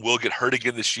of them will get hurt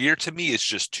again this year, to me, is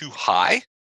just too high.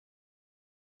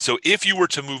 So if you were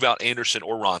to move out Andersen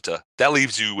or Ranta, that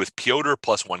leaves you with Pyotr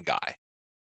plus one guy.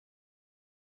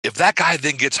 If that guy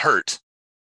then gets hurt,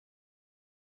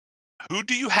 who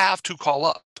do you have to call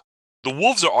up? The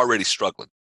Wolves are already struggling,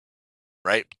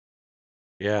 right?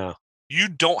 Yeah. You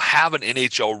don't have an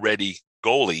NHL-ready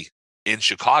goalie in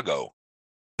Chicago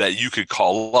that you could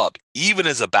call up, even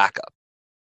as a backup,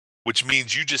 which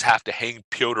means you just have to hang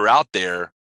Pyotr out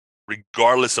there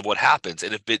regardless of what happens.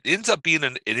 And if it ends up being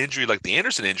an injury like the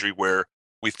Andersen injury, where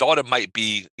we thought it might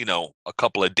be, a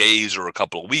couple of days or a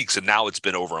couple of weeks, and now it's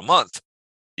been over a month,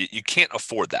 you can't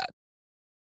afford that.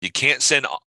 You can't send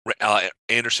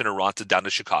Andersen or Ranta down to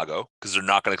Chicago because they're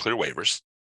not going to clear waivers.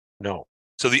 No.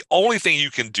 So the only thing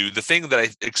you can do, the thing that I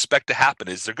expect to happen,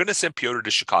 is they're going to send Pyotr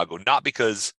to Chicago, not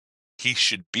because he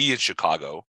should be in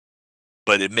Chicago,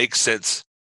 but it makes sense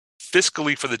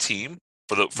fiscally for the team,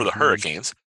 for the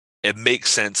Hurricanes. It makes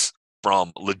sense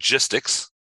from logistics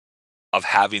of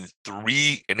having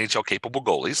 3 NHL capable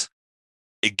goalies.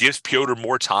 It gives Pyotr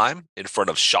more time in front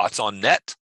of shots on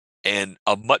net and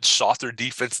a much softer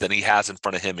defense than he has in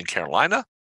front of him in Carolina,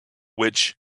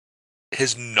 which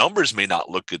his numbers may not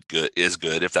look good,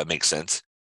 if that makes sense.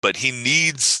 But he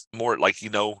needs more,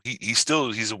 he's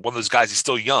one of those guys. He's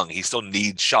still young. He still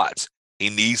needs shots. He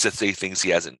needs to say things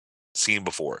he hasn't seen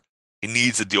before. He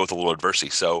needs to deal with a little adversity.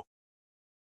 So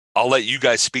I'll let you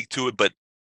guys speak to it, but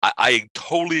I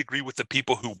totally agree with the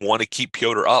people who want to keep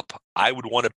Pyotr up. I would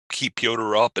want to keep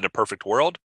Pyotr up in a perfect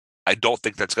world. I don't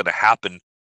think that's going to happen,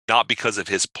 not because of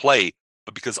his play,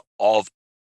 but because of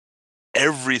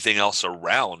everything else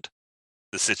around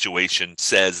the situation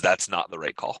says that's not the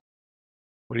right call.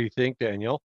 What do you think,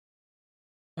 Daniel?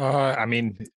 I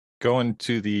mean, going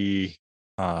to the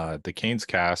Canes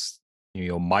cast,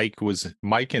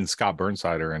 Mike and Scott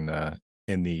Burnside are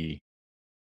in the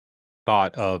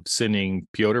thought of sending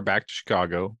Pyotr back to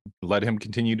Chicago, let him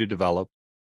continue to develop.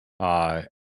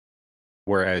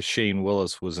 Whereas Shane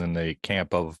Willis was in the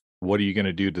camp of, what are you going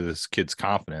to do to this kid's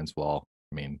confidence? Well,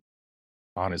 I mean,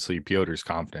 honestly, Pyotr's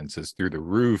confidence is through the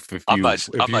roof. I'm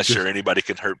not sure anybody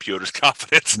can hurt Pyotr's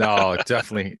confidence. No,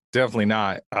 definitely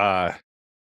not.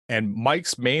 And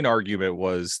Mike's main argument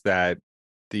was that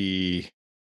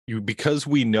because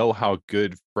we know how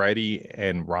good Freddie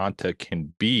and Ranta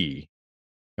can be,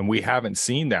 and we haven't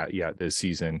seen that yet this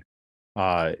season.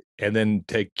 And then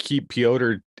to keep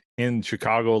Pyotr in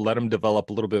Chicago, let him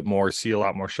develop a little bit more, see a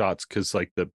lot more shots. Because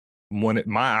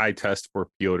my eye test for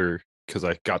Pyotr, because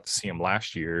I got to see him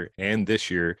last year and this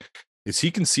year, is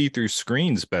he can see through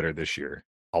screens better this year,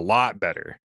 a lot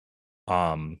better.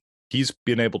 He's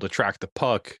been able to track the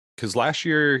puck, because last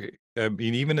year, I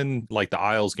mean, even in the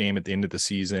Isles game at the end of the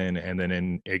season, and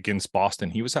then against Boston,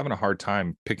 he was having a hard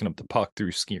time picking up the puck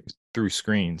through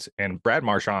screens. And Brad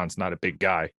Marchand's not a big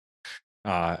guy.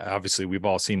 Obviously, we've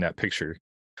all seen that picture.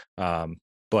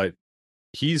 But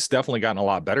he's definitely gotten a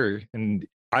lot better. And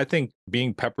I think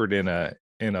being peppered in a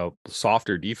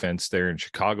softer defense there in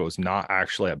Chicago is not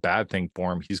actually a bad thing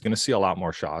for him. He's going to see a lot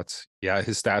more shots. Yeah,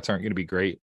 his stats aren't going to be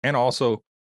great. And also,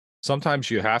 sometimes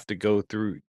you have to go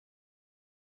through.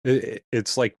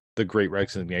 It's like the Great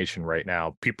Resignation right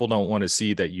now. People don't want to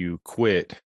see that you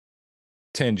quit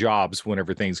 10 jobs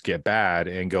whenever things get bad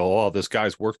and go, oh, this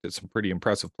guy's worked at some pretty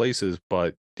impressive places,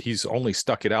 but he's only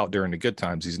stuck it out during the good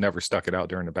times. He's never stuck it out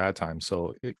during the bad times.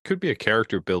 So it could be a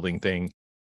character building thing.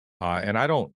 And I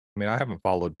haven't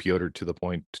followed Pyotr to the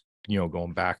point,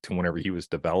 going back to whenever he was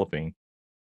developing.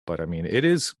 But I mean, it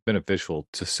is beneficial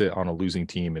to sit on a losing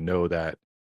team and know that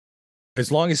as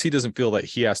long as he doesn't feel that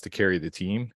he has to carry the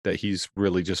team, that he's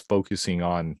really just focusing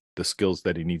on the skills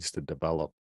that he needs to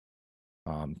develop.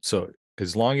 So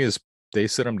as long as they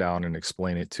sit him down and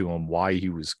explain it to him why he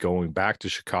was going back to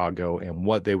Chicago and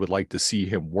what they would like to see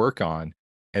him work on,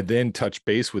 and then touch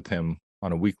base with him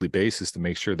on a weekly basis to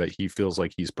make sure that he feels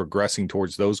like he's progressing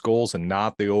towards those goals and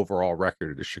not the overall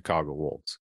record of the Chicago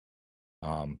Wolves.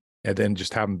 And then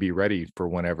just have him be ready for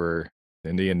whenever,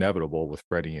 in the inevitable with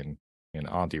Freddie and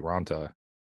Auntie Ranta.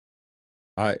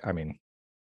 If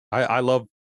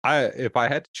I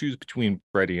had to choose between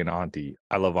Freddie and Auntie,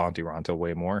 I love Auntie Ranta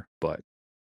way more, but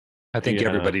I think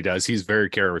everybody does. He's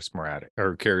very charismatic,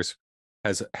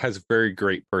 has very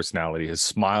great personality. His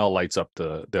smile lights up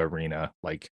the arena.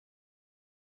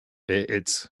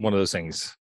 It's one of those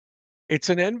things. It's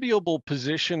an enviable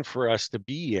position for us to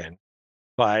be in,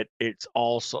 but it's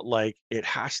also it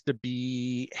has to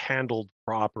be handled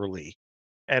properly.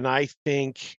 And I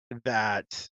think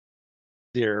that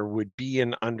there would be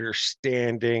an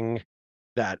understanding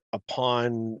that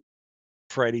upon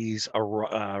Freddie's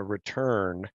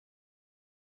return,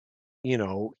 you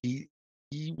know, he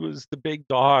was the big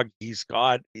dog. He's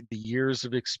got the years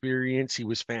of experience. He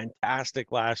was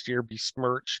fantastic last year,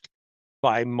 besmirched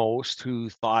by most who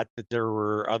thought that there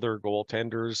were other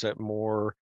goaltenders that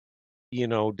more, you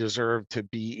know, deserved to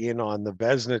be in on the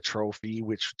Vezina trophy,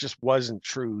 which just wasn't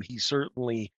true. He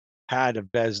certainly had a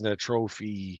Vezina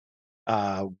trophy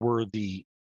worthy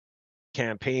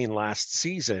campaign last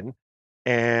season,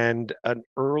 and an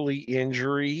early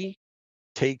injury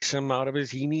takes him out of his.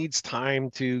 He needs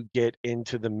time to get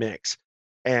into the mix,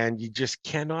 and you just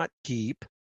cannot keep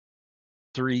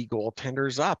three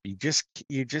goaltenders up. You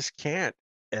just can't.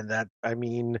 And that, I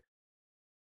mean,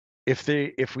 if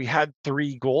we had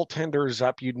three goaltenders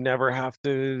up, you'd never have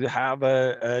to have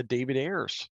a David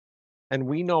Ayers. And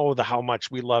we know how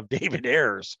much we love David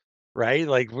Ayers, right?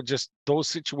 Like, just those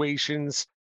situations,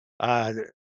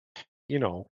 you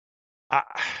know, I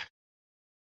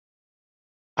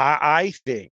I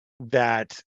think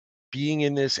that being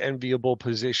in this enviable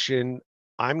position,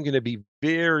 I'm going to be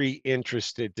very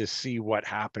interested to see what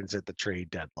happens at the trade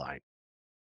deadline.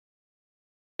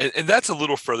 And that's a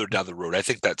little further down the road. I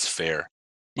think that's fair.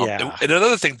 Yeah. And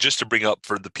another thing, just to bring up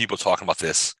for the people talking about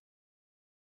this,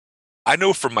 I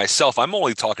know for myself, I'm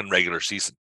only talking regular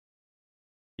season.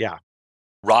 Yeah.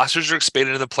 Rosters are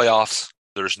expanded in the playoffs.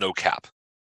 There's no cap.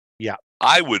 Yeah.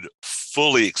 I would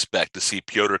fully expect to see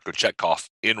Pyotr Kochetkov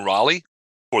in Raleigh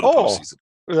for the postseason.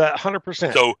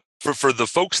 100%. So for the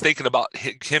folks thinking about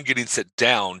him getting sit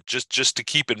down, just to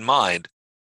keep in mind,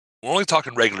 we're only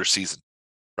talking regular season,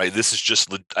 right? This is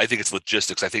just, I think it's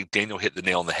logistics. I think Daniel hit the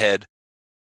nail on the head.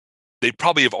 They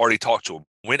probably have already talked to him.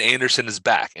 When Andersen is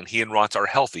back and he and Ront are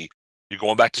healthy, you're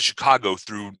going back to Chicago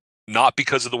through, not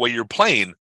because of the way you're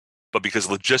playing, but because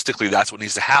logistically that's what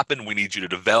needs to happen. We need you to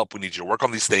develop. We need you to work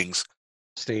on these things.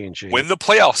 Stay in shape. When the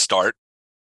playoffs start,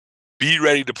 be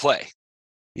ready to play.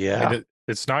 Yeah. I mean,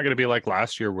 it's not going to be like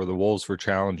last year where the Wolves were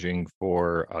challenging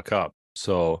for a cup.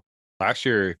 So last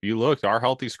year, if you looked, our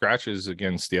healthy scratches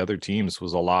against the other teams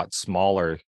was a lot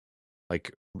smaller.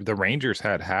 Like the Rangers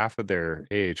had half of their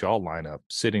AHL lineup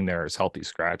sitting there as healthy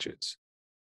scratches.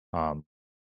 I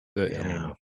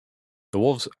mean, the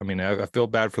Wolves, I mean, I feel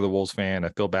bad for the Wolves fan. I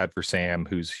feel bad for Sam,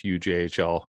 who's a huge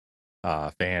AHL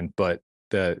fan, but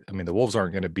the Wolves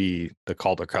aren't going to be the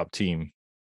Calder Cup team.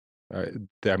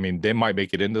 I mean, they might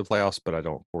make it into the playoffs, but I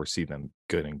don't foresee them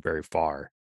getting very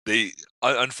far. They,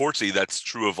 unfortunately, that's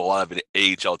true of a lot of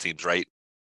AHL teams, right?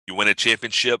 You win a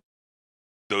championship,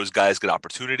 those guys get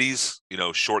opportunities, you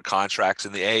know, short contracts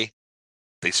in the A.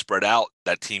 They spread out,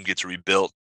 that team gets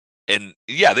rebuilt. And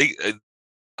yeah,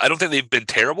 I don't think they've been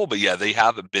terrible, but yeah, they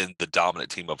haven't been the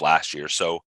dominant team of last year.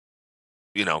 So,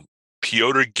 you know,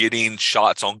 Pyotr getting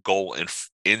shots on goal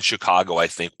in Chicago, I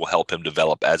think will help him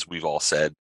develop, as we've all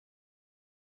said.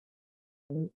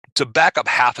 To back up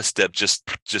half a step, just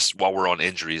while we're on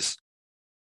injuries,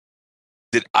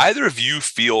 did either of you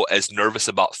feel as nervous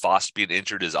about Fast being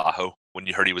injured as Aho when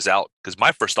you heard he was out? Because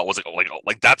my first thought was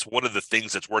like that's one of the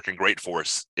things that's working great for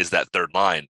us is that third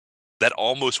line. That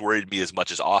almost worried me as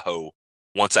much as Aho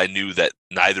once I knew that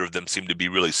neither of them seemed to be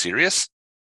really serious.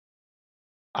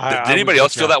 Did anybody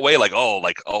else feel that way? Like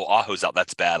Aho's out,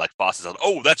 that's bad. Like Fast is out,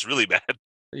 oh, that's really bad.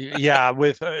 Yeah,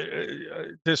 with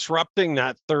disrupting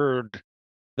that third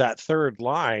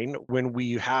line when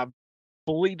we have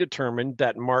fully determined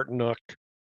that Martinook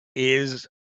is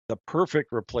the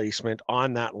perfect replacement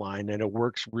on that line and it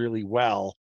works really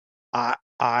well.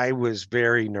 I was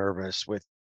very nervous with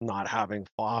not having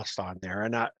Fost on there,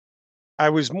 and I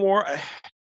was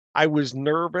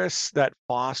nervous that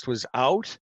Fost was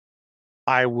out.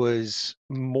 I was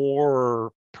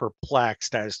more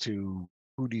perplexed as to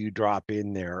who do you drop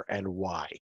in there and why.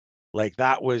 Like,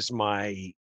 that was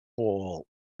my whole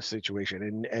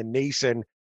situation. And Nason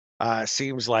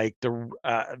seems like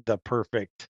the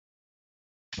perfect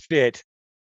fit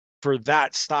for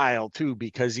that style too,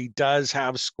 because he does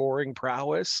have scoring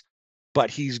prowess,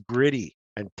 but he's gritty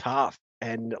and tough,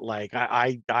 and like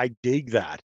I dig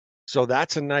that. So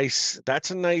that's a nice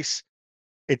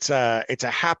it's a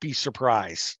happy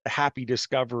surprise, a happy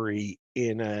discovery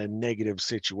in a negative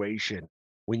situation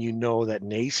when you know that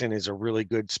Nason is a really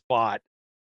good spot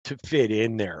to fit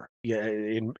in there. Yeah,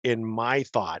 in my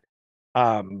thought.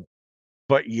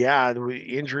 But yeah, the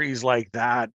injuries like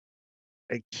that,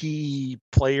 key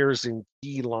players in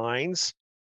key lines,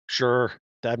 sure,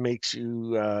 that makes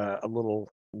you a little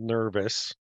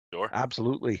nervous. Sure.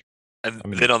 Absolutely. And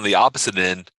then on the opposite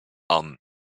end,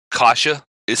 Kasha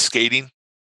is skating.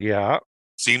 Yeah.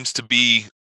 Seems to be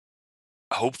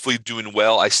hopefully doing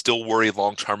well. I still worry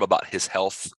long term about his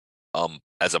health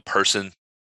as a person.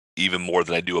 even more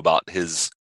than I do about his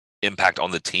impact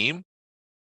on the team.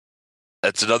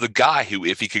 That's another guy who,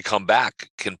 if he could come back,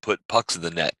 can put pucks in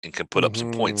the net and can put up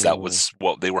some points. That was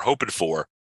what they were hoping for.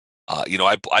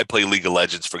 I play League of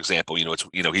Legends, for example.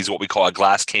 He's what we call a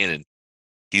glass cannon.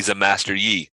 He's a Master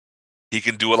Yi. He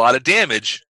can do a lot of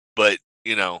damage, but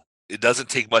it doesn't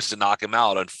take much to knock him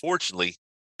out. Unfortunately,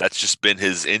 that's just been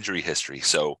his injury history.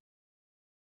 So,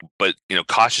 but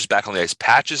Kase is back on the ice.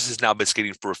 Patches has now been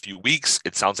skating for a few weeks.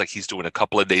 It sounds like he's doing a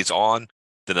couple of days on,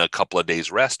 then a couple of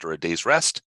days rest or a day's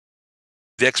rest.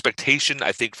 The expectation,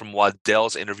 I think, from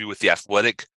Waddell's interview with The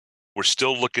Athletic, we're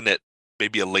still looking at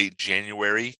maybe a late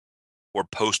January or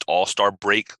post All-Star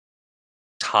break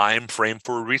time frame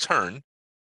for a return,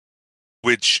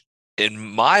 which in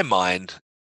my mind,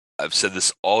 I've said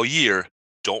this all year,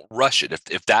 don't rush it.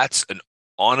 If that's an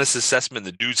honest assessment,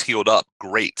 the dude's healed up,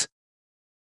 great.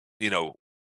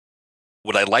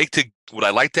 Would I like to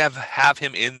have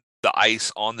him in the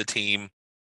ice on the team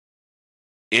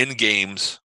in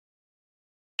games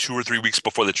 2 or 3 weeks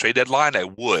before the trade deadline? I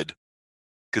would,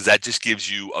 because that just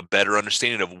gives you a better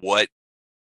understanding of what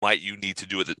might you need to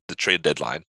do at the trade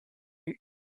deadline.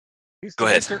 Go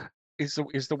ahead. Is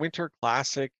the Winter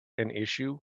Classic an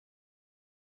issue?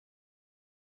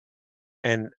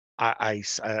 And I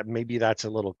maybe that's a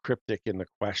little cryptic in the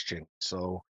question.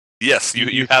 So yes,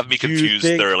 you have me confused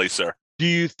thoroughly, sir. Do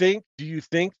you think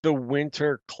the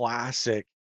Winter Classic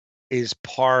is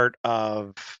part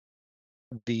of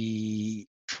the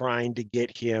trying to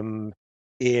get him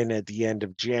in at the end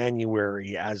of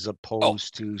January as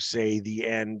opposed to, say, the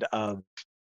end of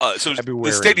so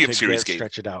February, the Stadium Series game?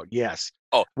 Stretch it out. Yes.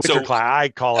 Oh, Winter I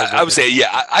call it. I would say,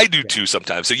 yeah, I do too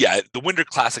sometimes. So yeah, the Winter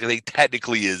Classic, I think,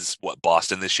 technically is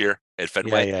Boston this year at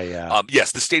Fenway. Yeah.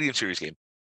 Yes, the Stadium Series game.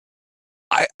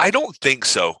 I don't think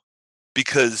so,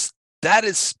 because that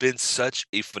has been such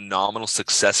a phenomenal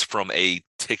success from a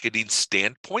ticketing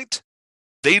standpoint.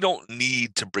 They don't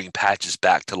need to bring Patches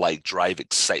back to drive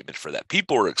excitement for that.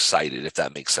 People are excited, if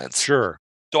that makes sense. Sure.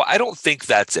 So I don't think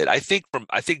that's it.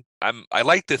 I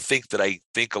like to think that I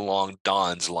think along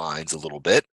Don's lines a little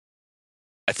bit.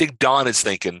 I think Don is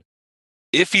thinking,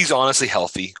 if he's honestly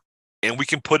healthy and we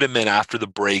can put him in after the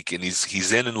break and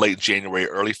he's in late January,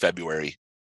 early February,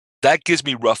 that gives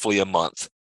me roughly a month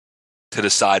to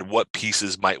decide what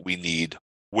pieces might we need.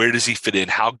 Where does he fit in?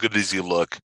 How good does he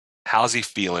look? How's he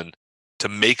feeling? To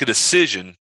make a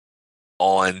decision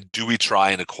on, do we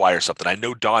try and acquire something? I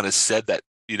know Don has said that,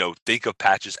 think of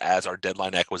Patches as our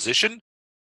deadline acquisition,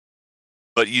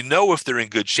 but if they're in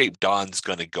good shape, Don's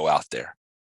going to go out there.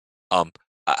 I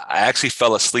actually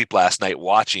fell asleep last night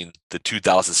watching the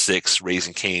 2006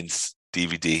 Raising Cane's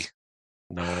DVD.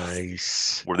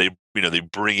 Nice. Where they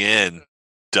bring in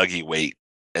Dougie Waite,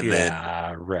 and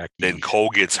then Cole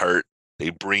gets hurt. They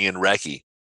bring in Recchi.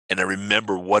 And I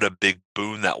remember what a big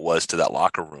boon that was to that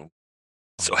locker room.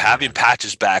 So having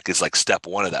Patches back is like step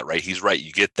one of that, right? He's right.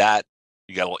 You get that.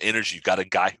 You got a little energy. You got a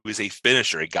guy who is a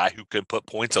finisher, a guy who can put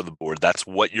points on the board. That's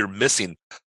what you're missing,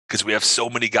 because we have so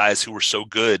many guys who are so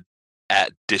good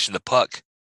at dishing the puck.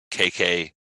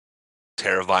 KK,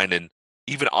 Teravainen,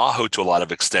 even Aho to a lot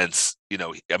of extents.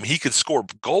 He can score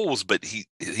goals, but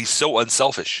he's so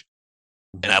unselfish.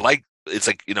 And it's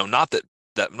like, not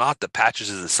that Patches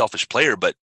is a selfish player,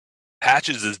 but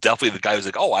Patches is definitely the guy who's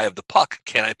like, oh, I have the puck.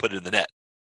 Can I put it in the net?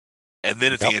 And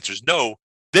then if the answer is no,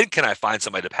 then can I find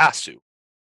somebody to pass to?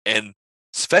 And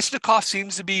Svechnikov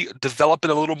seems to be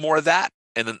developing a little more of that.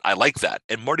 And then I like that.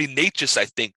 And Marty Necas, I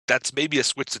think that's maybe a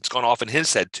switch that's gone off in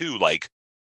his head too. Like,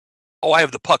 oh, I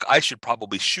have the puck. I should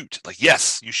probably shoot. Like,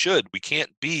 yes, you should. We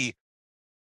can't be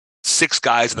 6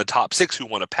 guys in the top 6 who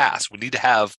want to pass. We need to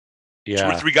have 2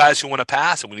 or 3 guys who want to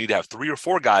pass, and we need to have 3 or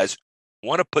 4 guys who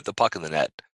want to put the puck in the net.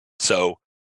 So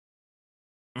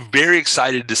very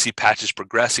excited to see Patches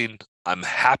progressing. I'm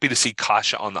happy to see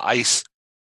Kase on the ice.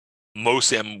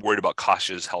 Mostly I'm worried about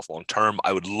Kase's health long term.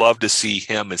 I would love to see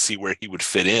him and see where he would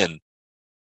fit in,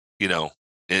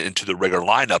 into the regular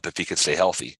lineup if he could stay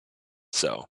healthy.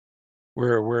 So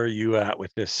where are you at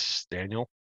with this, Daniel?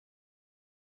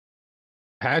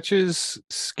 Patches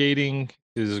skating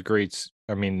is great.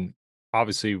 I mean,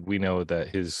 obviously we know that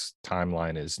his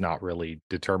timeline is not really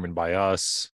determined by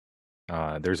us.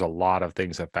 There's a lot of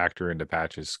things that factor into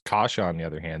Patches. Kase, on the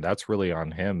other hand, that's really on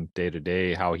him day to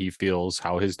day, how he feels,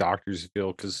 how his doctors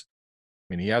feel. Because,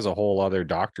 he has a whole other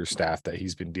doctor staff that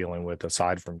he's been dealing with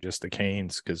aside from just the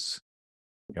Canes. Because,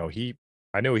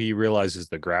 I know he realizes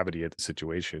the gravity of the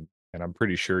situation, and I'm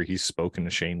pretty sure he's spoken to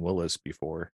Shane Willis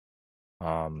before.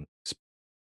 I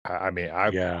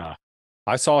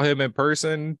saw him in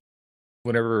person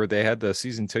whenever they had the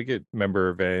season ticket member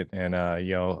event, and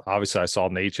obviously I saw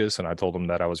Natchez, and I told him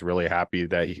that I was really happy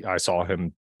that I saw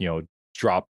him,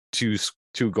 drop two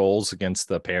goals against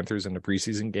the Panthers in the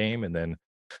preseason game, and then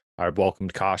I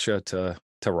welcomed Kasha to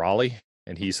Raleigh,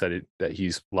 and he said that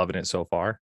he's loving it so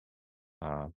far.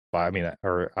 But I mean,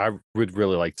 I would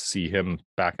really like to see him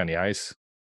back on the ice.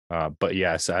 But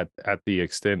yes, at the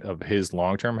extent of his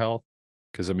long-term health,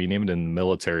 because I mean, even in the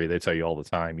military, they tell you all the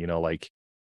time,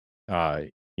 uh,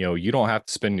 you don't have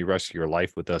to spend the rest of your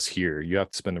life with us here. You have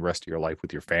to spend the rest of your life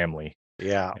with your family.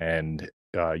 Yeah. And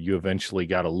you eventually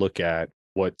got to look at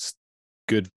what's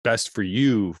best for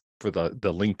you for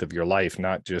the length of your life,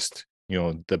 not just,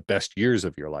 the best years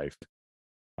of your life.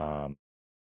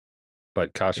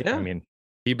 But Kasha, I mean,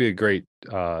 he'd be a great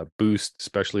boost,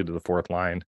 especially to the fourth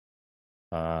line.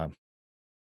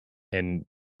 And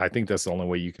I think that's the only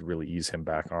way you could really ease him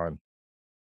back on.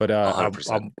 But I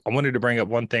 100%. wanted to bring up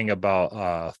one thing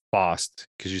about Fast,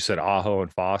 because you said Aho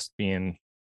and Fast being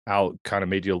out kind of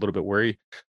made you a little bit worried.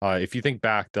 If you think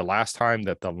back, the last time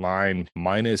that the line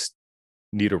minus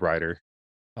Niederreiter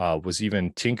was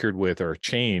even tinkered with or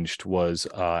changed was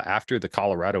after the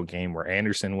Colorado game where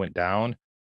Andersen went down.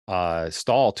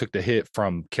 Stahl took the hit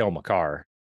from Cale Makar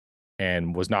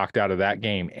and was knocked out of that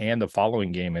game and the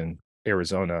following game in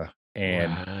Arizona.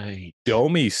 And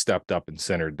Domi stepped up and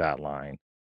centered that line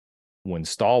when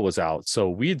Stahl was out. So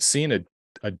we'd seen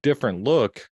a different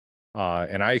look.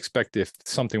 And I expect if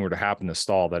something were to happen to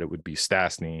Stahl, that it would be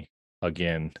Statsny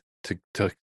again to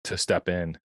step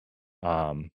in.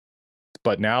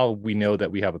 But now we know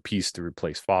that we have a piece to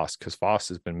replace Foss, because Foss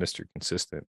has been Mr.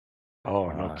 Consistent.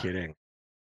 Oh, no kidding.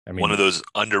 I mean, one of those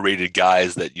underrated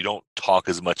guys that you don't talk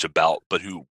as much about, but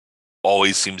who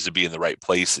always seems to be in the right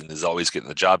place and is always getting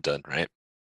the job done, right?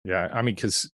 Yeah, I mean,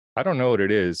 because I don't know what it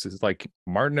is. It's like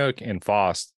Martinook and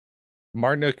Foss.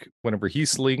 Martinook, whenever he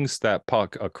slings that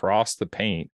puck across the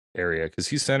paint area, because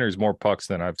he centers more pucks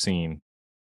than I've seen,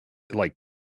 like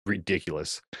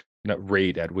ridiculous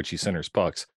rate at which he centers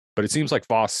pucks. But it seems like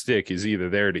Foss' stick is either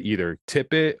there to either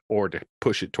tip it or to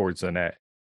push it towards the net.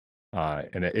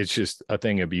 And it's just a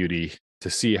thing of beauty to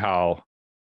see how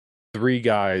three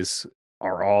guys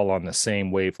are all on the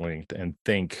same wavelength and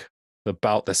think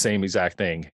about the same exact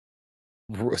thing.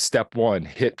 Step one,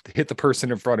 hit the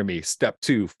person in front of me. Step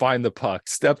two, find the puck.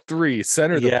 Step three,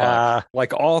 center the puck.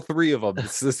 Like all three of them.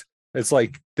 It's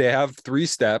like they have 3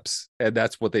 steps, and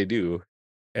that's what they do.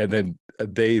 And then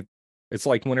it's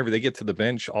like whenever they get to the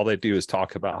bench, all they do is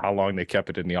talk about how long they kept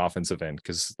it in the offensive end.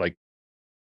 Because like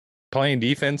playing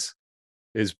defense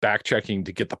is back checking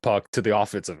to get the puck to the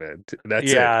offensive end.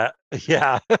 That's it.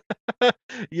 Yeah.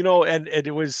 And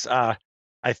it was I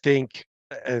think,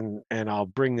 and I'll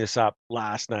bring this up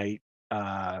last night,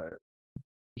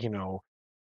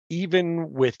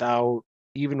 even without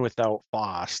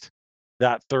Fost,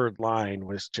 that third line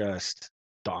was just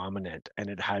dominant, and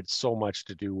it had so much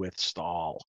to do with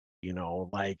Stahl.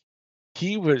 Like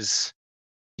he was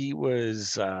he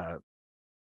was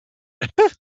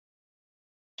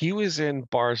in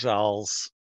Barzal's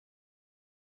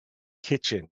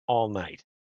kitchen all night.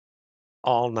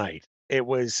 It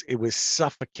was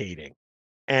suffocating.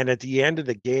 And at the end of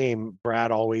the game,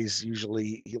 Brad will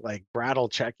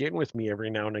check in with me every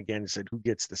now and again and said, "Who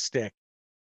gets the stick?"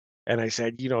 And I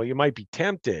said, you might be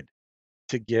tempted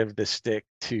to give the stick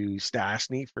to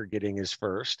Statsny for getting his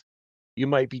first. You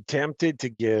might be tempted to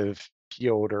give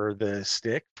Pyotr the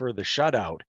stick for the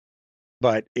shutout.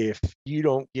 But if you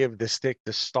don't give the stick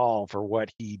to Stahl for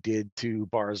what he did to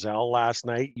Barzal last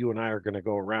night, you and I are going to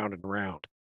go round and round.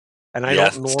 And I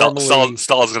don't normally.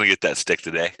 Stahl's going to get that stick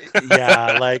today.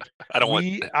 Yeah, like I don't want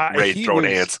Ray throwing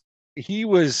hands. He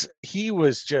was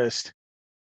just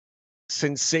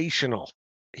sensational.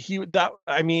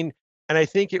 And I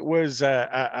think it was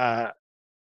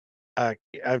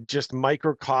just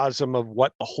microcosm of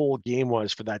what the whole game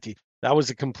was for that team. That was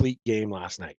a complete game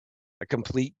last night. A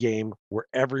complete game where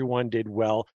everyone did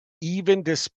well, even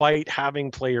despite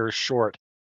having players short.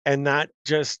 And that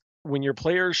just, when your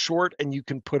player's short and you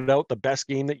can put out the best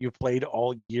game that you've played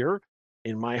all year,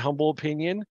 in my humble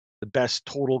opinion, the best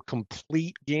total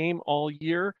complete game all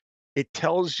year, it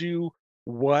tells you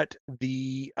what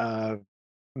the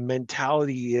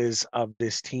mentality is of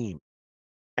this team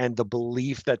and the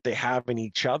belief that they have in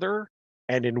each other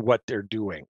and in what they're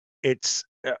doing. It's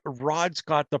Rod's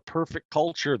got the perfect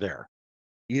culture there.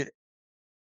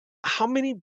 How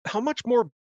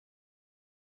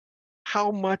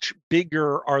much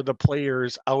bigger are the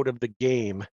players out of the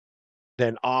game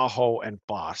than Aho and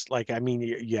Fast? Like, I mean,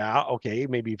 yeah, okay,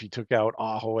 maybe if you took out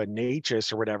Aho and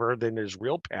Natchez or whatever, then there's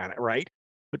real panic, right?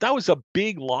 But that was a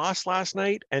big loss last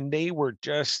night, and they were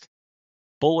just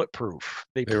bulletproof.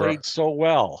 They played so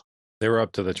well. They were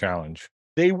up to the challenge.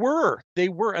 They were,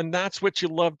 and that's what you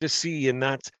love to see, and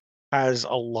that has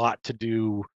a lot to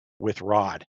do with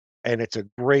Rod. And it's a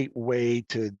great way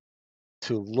to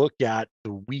look at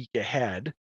the week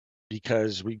ahead,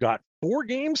 because we got 4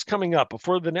 games coming up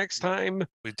before the next time.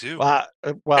 We do.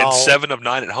 And 7 of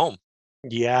 9 at home.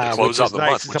 Yeah, close which out is the nice.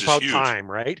 month, It's which about is huge. time,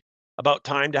 right? About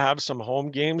time to have some home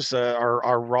games.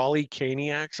 Our Raleigh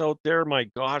Caniacs out there, my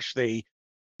gosh, they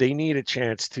need a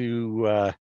chance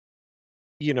to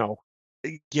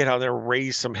get out there,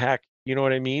 raise some heck. You know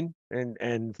what I mean?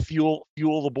 And fuel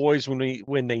the boys when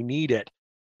they need it.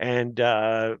 And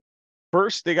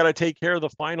first, they got to take care of the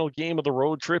final game of the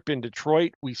road trip in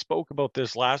Detroit. We spoke about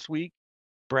this last week,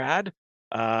 Brad.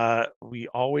 We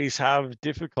always have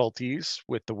difficulties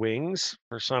with the Wings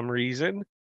for some reason.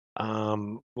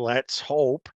 Let's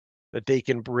hope that they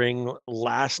can bring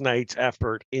last night's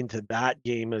effort into that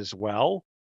game as well,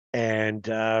 and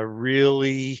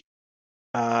really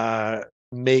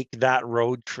make that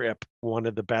road trip one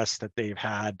of the best that they've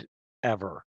had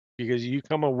ever. Because you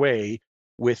come away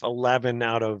with 11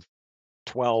 out of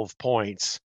 12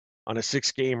 points on a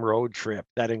 6-game road trip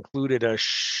that included a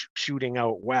shooting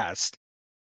out west,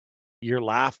 you're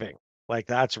laughing. Like,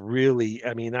 that's really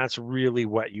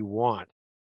what you want.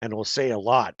 And it'll say a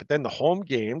lot. But then the home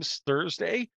games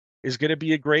Thursday is going to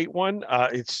be a great one.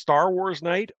 It's Star Wars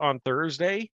night on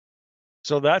Thursday.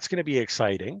 So that's going to be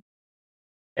exciting.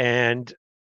 And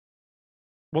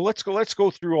well, let's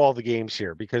go through all the games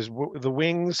here, because the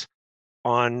Wings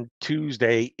on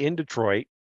Tuesday in Detroit.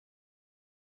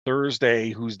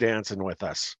 Thursday, who's dancing with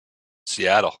us?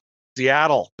 Seattle,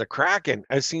 the Kraken.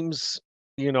 It seems,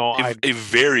 a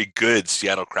very good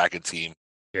Seattle Kraken team.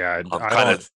 Yeah, I'm kind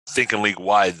of thinking league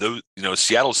wide. Those,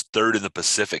 Seattle's 3rd in the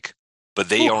Pacific, but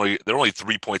they're only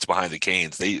 3 points behind the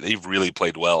Canes. They've really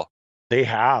played well. They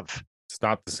have. It's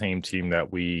not the same team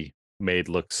that we made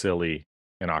look silly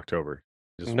in October.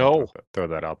 Just throw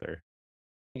that out there.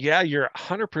 Yeah, you're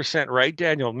 100% right,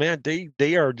 Daniel. Man,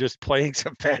 they are just playing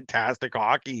some fantastic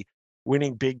hockey,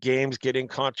 winning big games, getting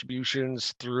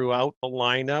contributions throughout the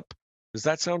lineup. Does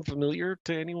that sound familiar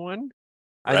to anyone?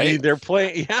 Right? I mean, they're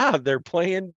playing. Yeah, they're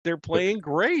playing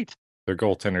great. Their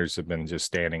goaltenders have been just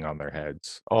standing on their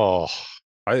heads. Oh,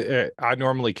 I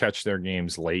normally catch their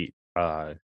games late.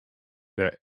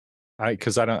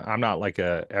 Because I'm not like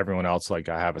everyone else. Like,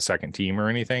 I have a second team or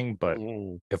anything. But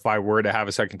if I were to have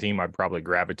a second team, I'd probably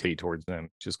gravitate towards them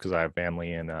just because I have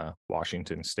family in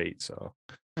Washington State. So,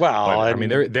 well, I mean,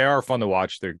 they are fun to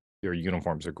watch. Their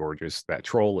uniforms are gorgeous. That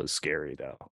troll is scary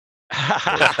though.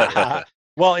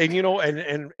 Well,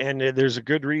 and there's a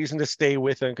good reason to stay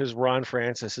with them, because Ron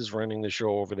Francis is running the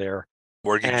show over there.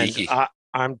 Morgan Geeky.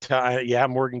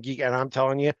 Morgan Geek, and I'm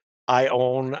telling you, I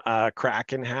own a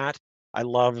Kraken hat. I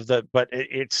love but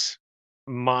it's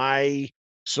my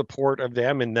support of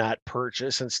them, and that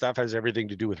purchase and stuff has everything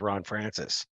to do with Ron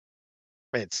Francis.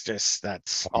 It's just,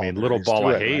 that's I mean, little ball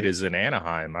of hate is in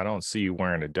Anaheim. I don't see you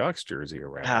wearing a Ducks jersey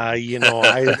around. I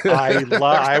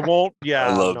won't. Yeah,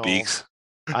 I love Beaks.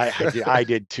 I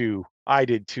did too.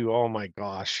 Oh my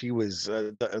gosh, he was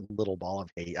the little ball of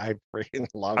hate. I freaking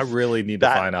love. I really need to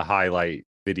find a highlight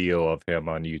video of him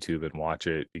on YouTube and watch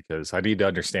it, because I need to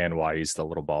understand why he's the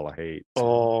little ball of hate. So.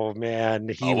 Oh man,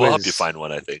 we'll help you find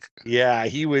one, I think. Yeah,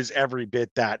 he was every bit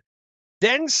that.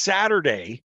 Then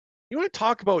Saturday, you want to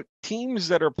talk about teams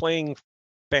that are playing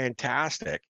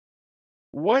fantastic.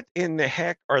 What in the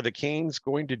heck are the Canes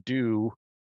going to do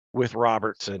with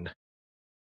Robertson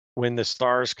when the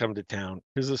Stars come to town?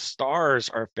 Because the Stars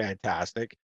are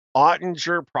fantastic.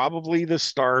 Ottinger, probably the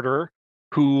starter,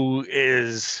 who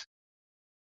is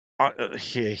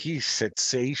he's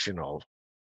sensational.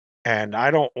 And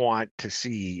I don't want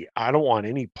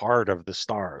any part of the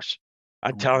Stars.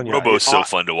 I'm telling you. Robo's so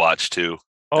fun to watch too.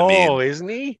 Isn't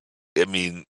he? I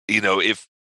mean, if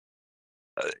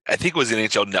I think it was the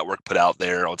NHL Network put out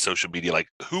there on social media, like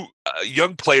who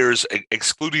young players,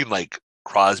 excluding like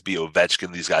Crosby,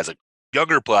 Ovechkin, these guys, like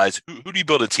younger players, who do you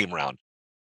build a team around?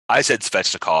 I said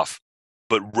Svechnikov,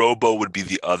 but Robo would be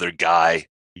the other guy.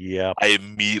 Yeah, I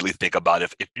immediately think about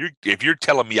if you're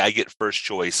telling me I get first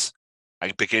choice, I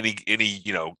can pick any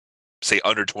say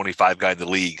under 25 guy in the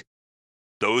league.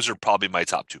 Those are probably my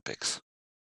top 2 picks.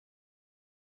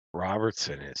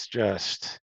 Robertson is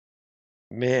just,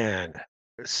 man,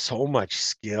 so much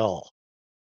skill.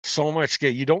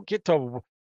 You don't get to.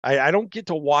 I don't get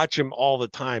to watch him all the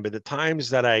time, but the times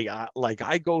that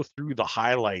I go through the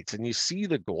highlights and you see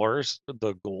the goals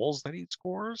that he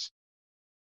scores,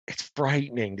 it's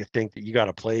frightening to think that you got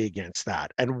to play against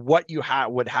that. And what you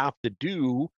would have to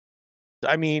do,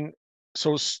 I mean,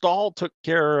 so Stahl took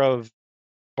care of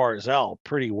Barzell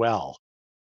pretty well.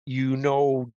 You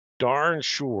know darn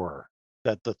sure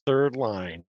that the third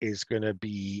line is going to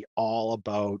be all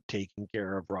about taking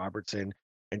care of Robertson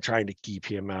and trying to keep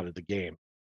him out of the game.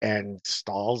 And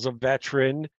Stahl's a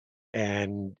veteran,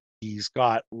 and he's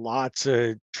got lots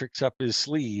of tricks up his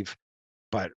sleeve,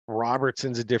 but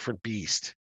Robertson's a different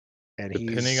beast. And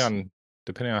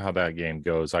depending on how that game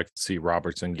goes, I can see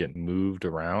Robertson getting moved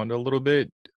around a little bit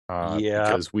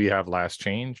because we have last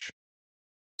change.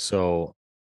 So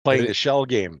playing the shell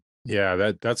game.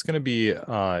 Yeah, that's going to be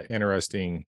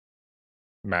interesting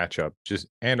matchup.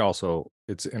 And also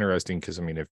it's interesting because I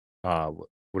mean, if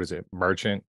what is it,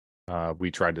 Merchant?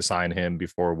 We tried to sign him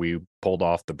before we pulled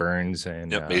off the Burns and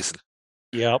Mason.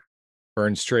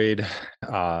 Burns trade.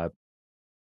 And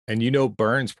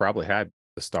Burns probably had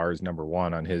the Stars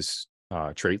 #1 on his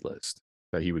trade list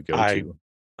that he would go to.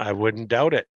 I wouldn't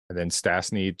doubt it. And then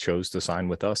Statsny chose to sign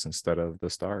with us instead of the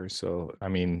Stars. So I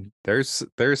mean, there's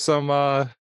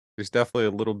definitely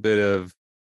a little bit of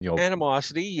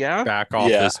animosity, back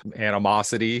office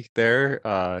animosity there.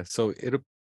 So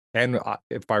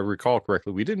if I recall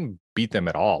correctly, we didn't beat them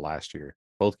at all last year,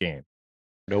 both games.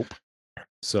 Nope.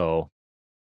 So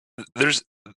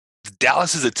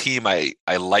Dallas is a team I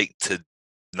like to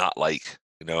not like.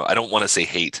 I don't want to say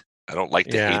hate. I don't like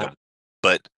to hate them,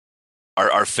 but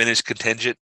our Finnish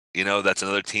contingent, that's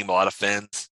another team, a lot of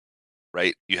Finns,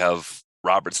 right? You have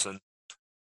Robertson,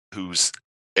 who's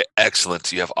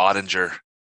excellent. You have Ottinger.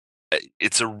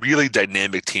 It's a really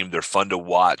dynamic team. They're fun to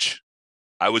watch.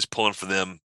 I was pulling for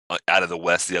them out of the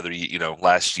West the other,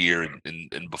 last year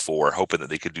and before, hoping that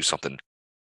they could do something.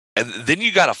 And then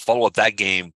you got to follow up that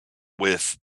game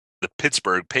with the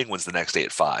Pittsburgh Penguins the next day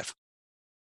at 5.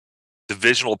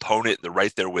 Divisional opponent, they're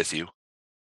right there with you.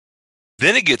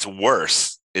 Then it gets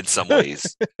worse in some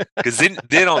ways because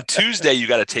then on Tuesday you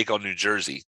got to take on New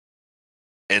Jersey,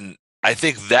 and I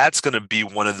think that's going to be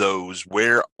one of those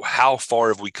where how far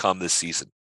have we come this season?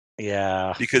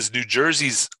 Yeah, because New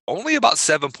Jersey's only about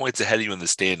 7 points ahead of you in the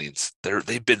standings.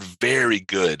 They've been very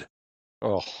good,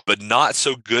 but not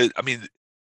so good. I mean,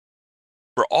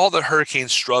 for all the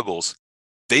Hurricanes' struggles,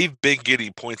 they've been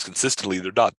getting points consistently.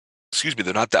 They're not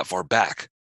that far back.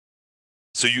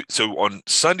 So on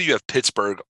Sunday you have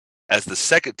Pittsburgh as the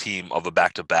second team of a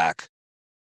back-to-back,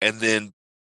 and then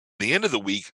the end of the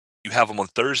week you have them on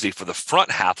Thursday for the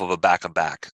front half of a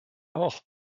back-to-back.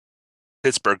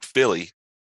 Pittsburgh, Philly,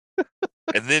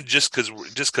 and then just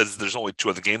because there's only 2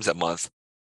 other games that month,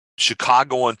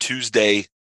 Chicago on Tuesday,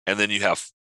 and then you have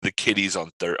the Kitties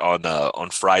on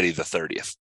Friday the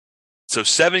 30th. So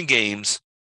 9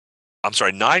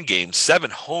 games,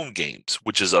 7 home games,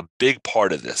 which is a big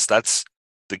part of this. That's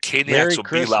the Caniacs will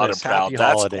be loud and proud.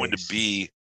 That's going to be,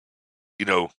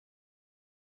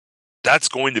 that's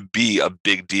going to be a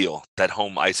big deal. That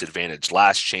home ice advantage,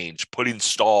 last change, putting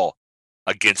Stahl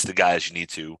against the guys you need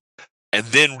to. And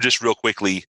then just real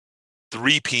quickly,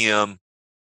 3 p.m.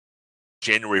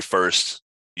 January 1st,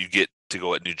 you get to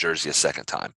go at New Jersey a second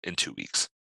time in 2 weeks.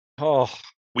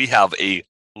 We have a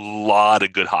lot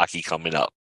of good hockey coming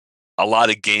up. A lot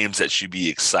of games that should be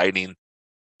exciting.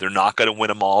 They're not going to win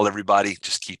them all, everybody.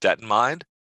 Just keep that in mind.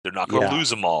 They're not going to lose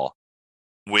them all.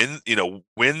 Win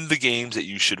the games that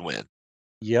you should win.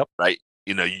 Yep. Right?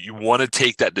 You want to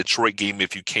take that Detroit game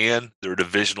if you can. They're a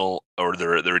divisional, or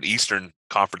they're an Eastern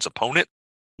Conference opponent.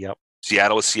 Yep.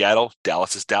 Seattle is Seattle.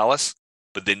 Dallas is Dallas.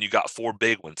 But then you got 4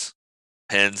 big ones.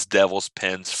 Pens, Devils,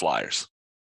 Pens, Flyers.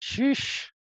 Sheesh.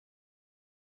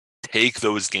 Take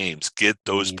those games. Get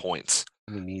those points.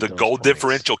 The goal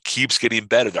differential keeps getting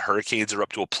better. The Hurricanes are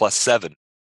up to a +7.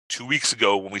 2 weeks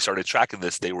ago when we started tracking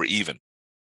this, they were even.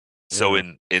 So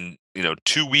in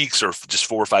 2 weeks or just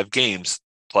 4 or 5 games,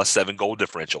 +7 goal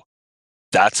differential.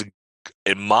 That's,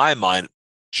 in my mind,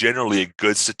 generally a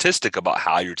good statistic about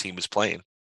how your team is playing.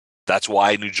 That's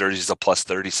why New Jersey's a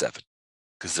 +37,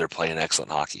 because they're playing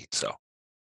excellent hockey. So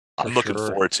I'm looking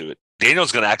forward to it.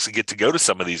 Daniel's going to actually get to go to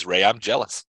some of these, Ray. I'm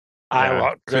jealous.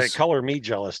 Color me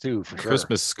jealous too, for sure.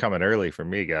 Christmas is coming early for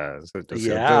me, guys.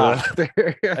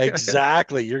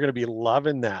 Exactly. You're going to be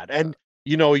loving that. And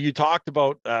you talked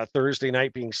about Thursday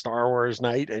night being Star Wars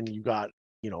night, and you got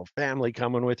family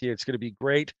coming with you. It's going to be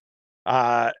great.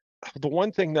 The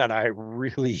one thing that I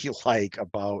really like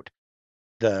about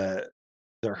the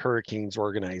Hurricanes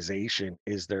organization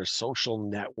is their social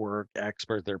network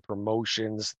expert, their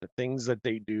promotions, the things that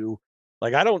they do.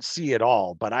 Like, I don't see it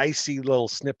all, but I see little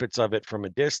snippets of it from a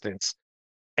distance.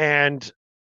 And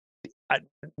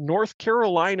North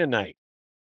Carolina night,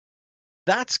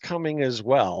 that's coming as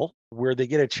well, where they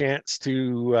get a chance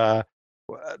to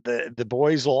the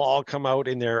boys will all come out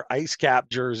in their IceCap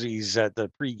jerseys at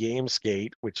the pre-game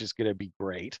skate, which is going to be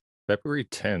great. February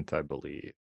 10th, I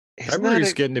believe. Isn't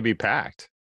February's getting to be packed.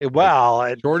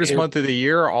 Well, Shortest month of the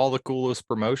year, all the coolest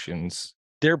promotions.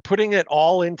 They're putting it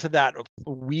all into that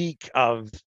week of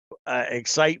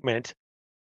excitement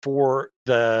for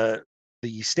the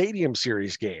Stadium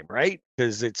Series game, right?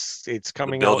 Because it's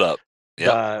coming build out up.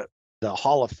 Yep. the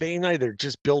Hall of Fame night. They're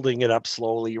just building it up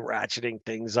slowly, ratcheting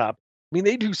things up. I mean,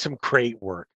 they do some great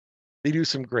work.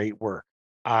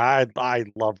 I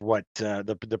love what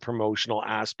the promotional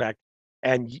aspect,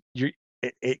 and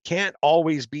it can't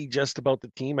always be just about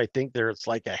the team. I think there's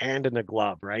like a hand in a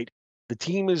glove, right? The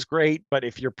team is great, but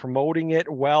if you're promoting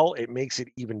it well, it makes it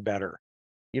even better.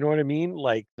 You know what I mean?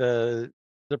 Like the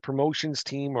promotions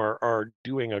team are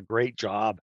doing a great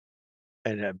job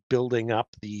and building up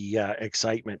the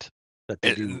excitement that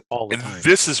they do all the time.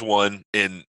 This is one,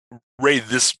 and Ray,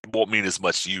 this won't mean as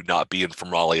much to you not being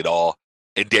from Raleigh at all.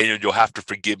 And Daniel, you'll have to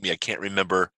forgive me. I can't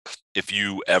remember if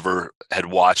you ever had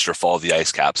watched or followed the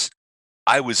IceCaps.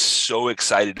 I was so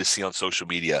excited to see on social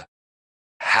media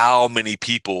how many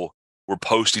people were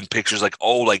posting pictures like,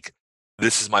 oh, like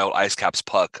this is my old IceCaps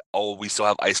puck. Oh, we still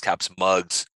have IceCaps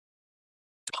mugs.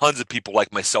 Tons of people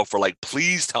like myself were like,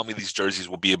 please tell me these jerseys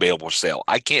will be available for sale.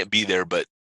 I can't be there, but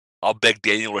I'll beg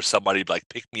Daniel or somebody to like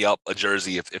pick me up a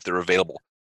jersey if they're available.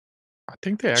 I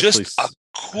think they actually Just a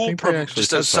cool,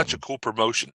 such a cool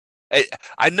promotion.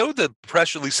 I know the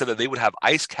press release said that they would have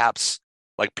IceCaps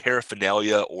like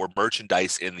paraphernalia or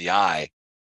merchandise in the eye.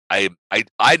 I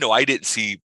know I didn't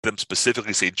see them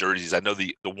specifically say jerseys. I know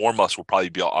the warm-ups will probably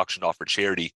be auctioned off for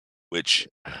charity, which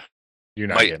you're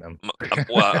not getting them.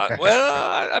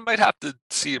 I might have to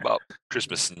see about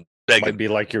Christmas and begging. Might be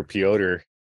like your Pyotr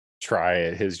try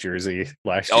at his jersey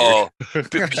last year. Oh,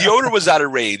 Pyotr was out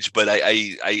of range, but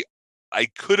I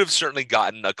could have certainly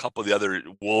gotten a couple of the other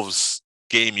Wolves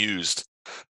game used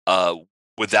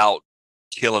without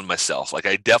killing myself. Like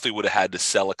I definitely would have had to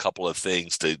sell a couple of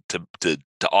things to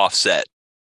offset.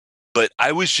 But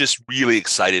I was just really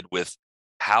excited with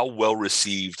how well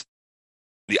received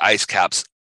the IceCaps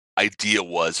idea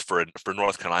was for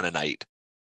North Carolina night.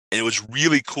 And it was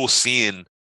really cool seeing,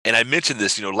 and I mentioned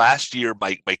this, last year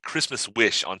my Christmas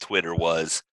wish on Twitter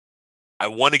was I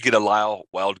want to get a Lyle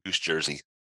Wild Goose jersey.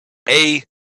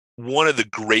 One of the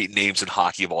great names in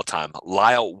hockey of all time,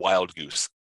 Lyle Wild Goose.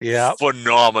 Yeah.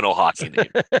 Phenomenal hockey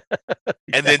name.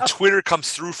 And then Twitter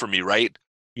comes through for me, right?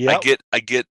 Yeah. I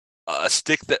get a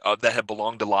stick that had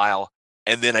belonged to Lyle,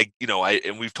 and then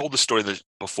and we've told the story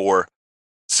before.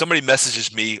 Somebody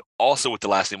messages me also with the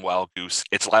last name Wild Goose.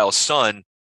 It's Lyle's son.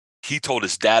 He told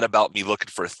his dad about me looking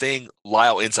for a thing.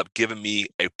 Lyle ends up giving me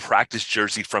a practice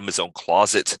jersey from his own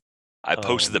closet. I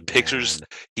posted the pictures.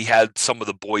 He had some of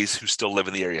the boys who still live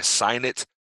in the area sign it.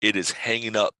 It is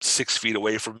hanging up 6 feet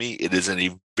away from me. It is in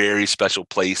a very special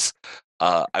place.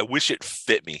 I wish it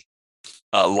fit me.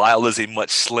 Lyle is a much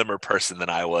slimmer person than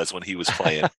I was when he was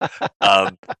playing.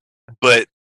 But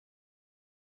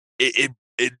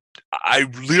I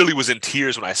really was in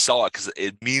tears when I saw it because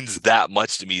it means that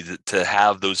much to me to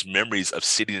have those memories of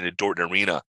sitting in a Dorton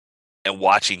arena and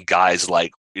watching guys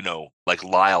like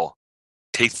Lyle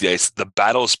take the ice. The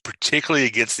battles, particularly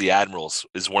against the Admirals,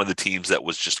 is one of the teams that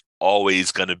was just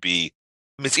always going to be.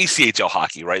 I mean, it's ECHL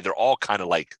hockey, right? They're all kind of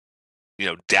like,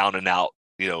 down and out,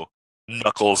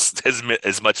 knuckles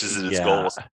as much as it is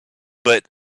goals. But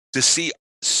to see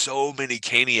so many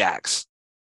Caniacs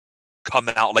come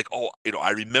out like,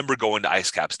 I remember going to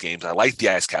IceCaps games. I like the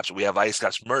IceCaps. We have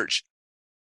IceCaps merch.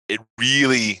 It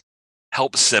really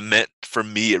helped cement for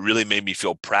me. It really made me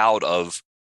feel proud of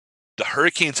the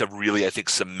Hurricanes have really, I think,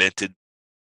 cemented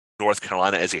North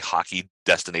Carolina as a hockey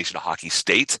destination, a hockey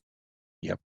state.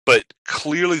 Yep. But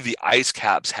clearly the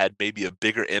IceCaps had maybe a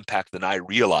bigger impact than I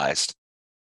realized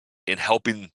in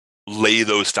helping lay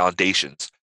those foundations.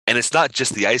 And it's not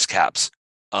just the IceCaps.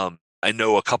 I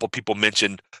know a couple people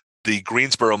mentioned the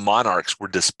Greensboro Monarchs were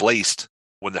displaced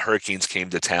when the Hurricanes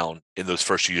came to town in those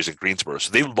first few years in Greensboro.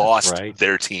 So they lost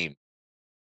their team.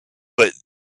 But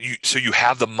you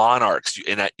have the Monarchs,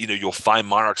 and you'll find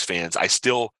Monarchs fans.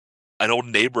 An old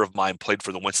neighbor of mine played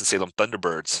for the Winston-Salem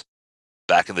Thunderbirds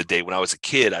back in the day when I was a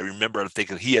kid. I remember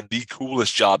thinking he had the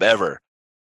coolest job ever,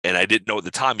 and I didn't know at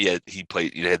the time he had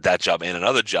that job and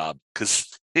another job because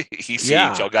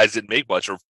CHL guys didn't make much.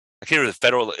 Or I can't remember the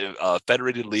federal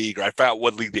Federated League, or I forgot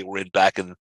what league they were in back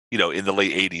in in the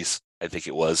late '80s, I think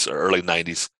it was, or early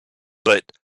 '90s. But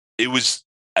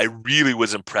I really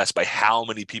was impressed by how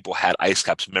many people had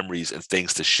IceCaps memories and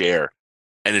things to share.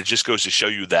 And it just goes to show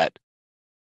you that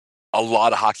a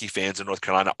lot of hockey fans in North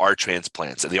Carolina are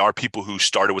transplants, and they are people who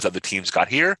started with other teams, got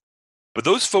here. But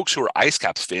those folks who are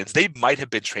IceCaps fans, they might have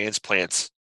been transplants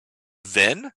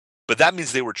then, but that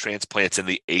means they were transplants in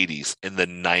the 80s, in the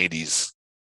 90s.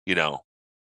 You know,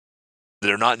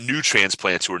 they're not new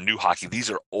transplants who are new hockey. These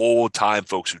are old time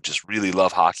folks who just really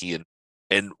love hockey,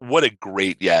 and what a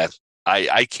great, yeah.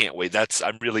 I can't wait.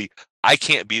 I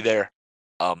can't be there.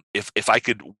 If I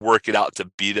could work it out to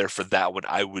be there for that one,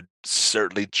 I would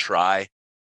certainly try,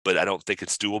 but I don't think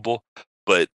it's doable.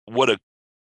 But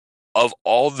of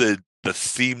all the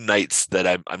theme nights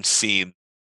that I'm seeing,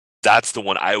 that's the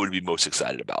one I would be most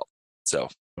excited about. So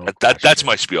that's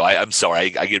my spiel. I'm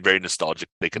sorry. I get very nostalgic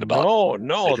thinking about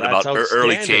that's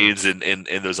early outstanding. Canes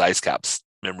and those IceCaps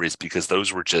memories, because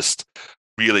those were just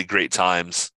really great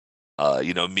times.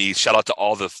 Shout out to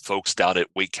all the folks down at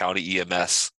Wake County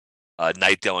EMS,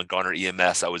 Knightdale and Garner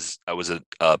EMS. I was a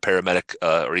paramedic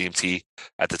or EMT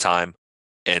at the time,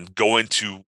 and going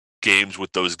to games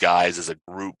with those guys as a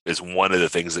group is one of the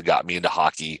things that got me into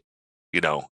hockey.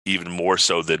 Even more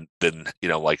so than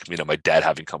my dad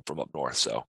having come from up north.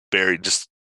 So just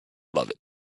love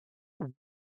it.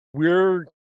 We're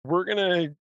gonna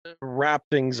wrap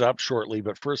things up shortly,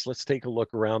 but first let's take a look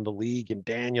around the league. And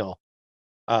Daniel,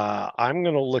 I'm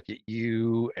gonna look at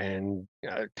you and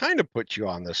kind of put you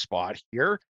on the spot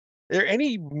here. Are there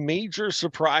any major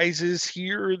surprises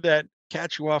here that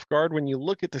catch you off guard when you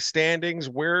look at the standings,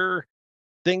 where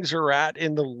things are at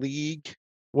in the league?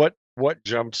 What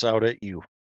jumps out at you?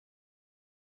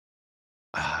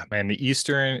 Man,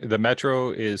 the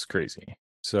Metro is crazy.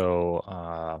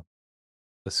 So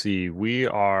let's see, we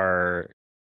are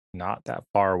not that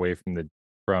far away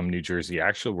from New Jersey.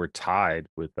 Actually, we're tied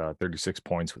with 36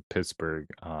 points with Pittsburgh.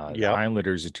 The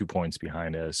Islanders are 2 points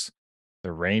behind us.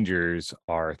 The Rangers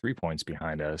are 3 points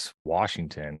behind us.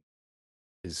 Washington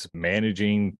is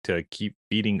managing to keep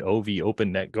beating OV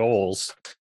open net goals,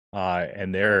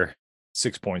 and they're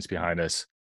 6 points behind us.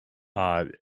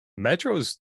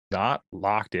 Metro's not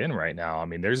locked in right now. I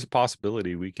mean, there's a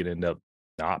possibility we could end up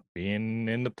not being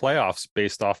in the playoffs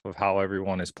based off of how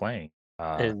everyone is playing.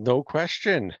 And no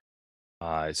question.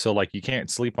 So like you can't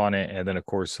sleep on it. And then of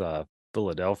course,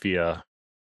 Philadelphia,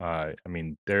 I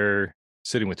mean, they're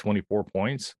sitting with 24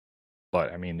 points,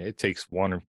 but I mean, it takes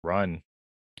one run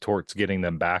towards getting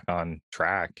them back on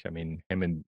track. I mean,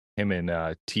 him and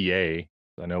TA,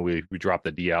 I know we dropped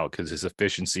the D out because his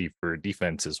efficiency for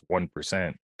defense is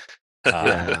 1%.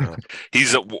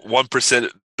 He's 1%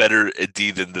 better at D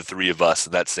than the three of us,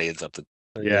 and that's saying something.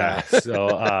 Yeah.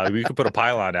 So we could put a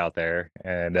pylon out there,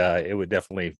 and it would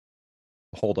definitely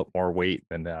hold up more weight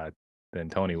than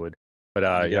Tony would. But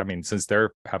I mean, since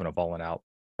they're having a falling out,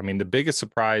 I mean, the biggest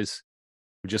surprise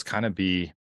would just kind of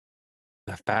be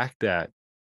the fact that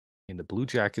the Blue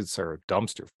Jackets are a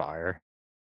dumpster fire,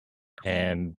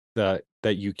 and that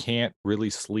you can't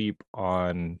really sleep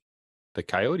on the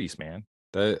Coyotes, man.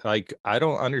 I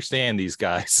don't understand these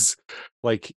guys.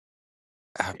 Like,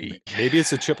 maybe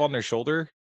it's a chip on their shoulder,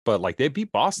 but like they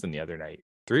beat Boston the other night,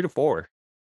 3-4.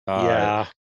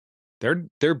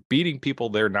 They're beating people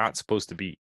they're not supposed to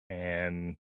beat,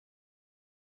 and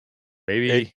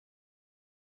maybe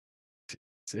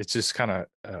it's just kind of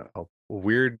a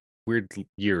weird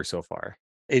year so far.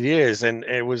 It is, and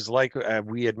it was like I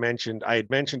had mentioned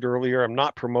earlier, I'm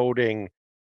not promoting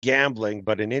gambling,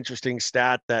 but an interesting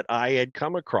stat that I had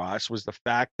come across was the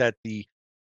fact that the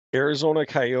Arizona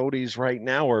Coyotes right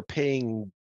now are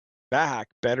paying back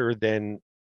better than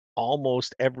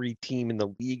almost every team in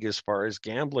the league as far as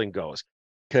gambling goes,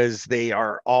 because they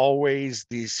are always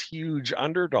this huge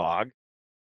underdog,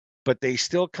 but they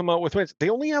still come out with wins. They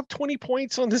only have 20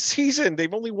 points on the season.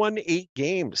 They've only won 8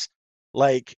 games.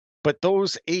 But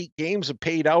those 8 games have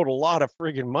paid out a lot of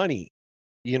friggin' money,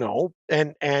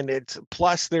 and it's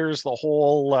plus there's the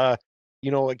whole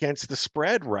against the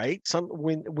spread, right?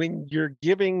 When you're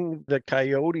giving the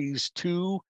Coyotes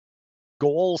 2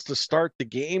 goals to start the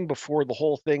game before the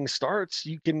whole thing starts,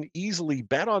 you can easily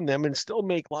bet on them and still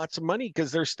make lots of money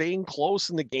because they're staying close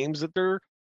in the games that they're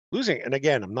losing. And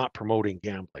again, I'm not promoting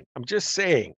gambling. I'm just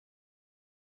saying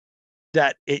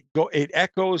that it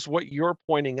echoes what you're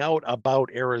pointing out about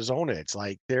Arizona. It's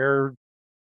like they're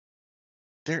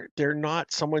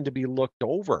not someone to be looked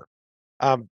over.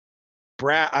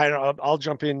 Brad, I'll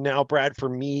jump in now. Brad, for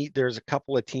me, there's a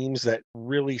couple of teams that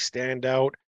really stand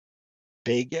out.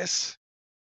 Vegas,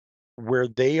 where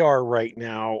they are right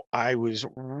now, I was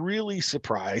really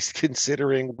surprised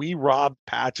considering we robbed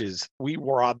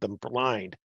them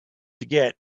blind to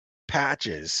get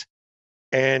Patches,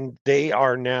 and they've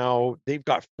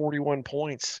got 41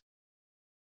 points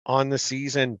on the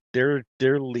season. They're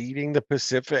leading the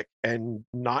Pacific, and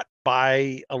not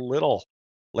by a little.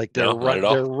 Like No, not at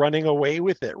all. they're running away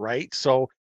with it, right? So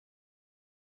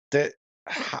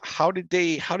how did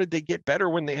they get better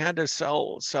when they had to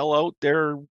sell out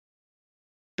their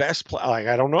best play? Like,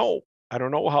 I don't know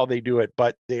how they do it,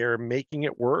 but they're making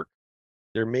it work.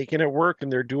 They're making it work,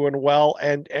 and they're doing well.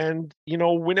 And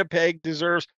Winnipeg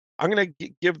deserves. I'm gonna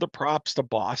give the props to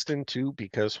Boston too,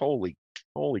 because holy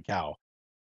cow,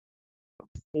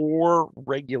 4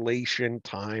 regulation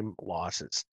time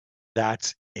losses.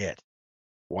 That's it.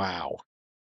 Wow.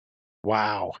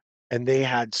 And they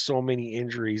had so many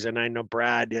injuries, and I know,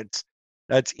 Brad,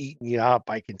 that's eating you up.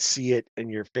 I can see it in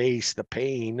your face, the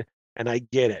pain, and I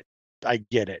get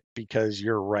it because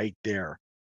you're right there.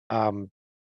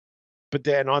 But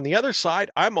then on the other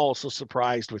side, I'm also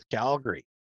surprised with Calgary.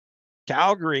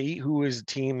 Calgary, who is a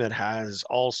team that has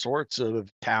all sorts of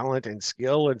talent and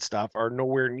skill and stuff, are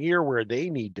nowhere near where they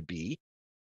need to be,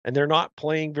 and they're not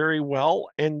playing very well.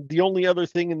 And the only other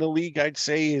thing in the league I'd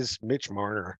say is Mitch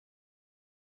Marner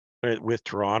with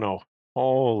Toronto.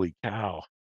 Holy cow.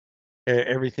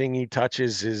 Everything he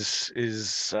touches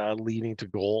is leading to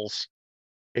goals.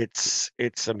 It's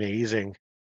amazing.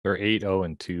 They're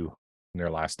 8-0-2 in their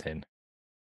last 10.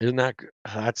 Isn't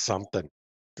that's something?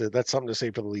 That's something to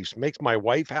say for the Leafs. Makes my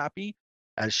wife happy,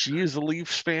 as she is a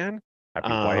Leafs fan. Happy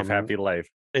wife, happy life.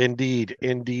 Indeed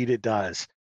it does.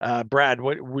 Brad,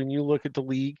 when you look at the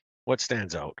league, what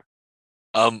stands out?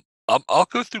 I'll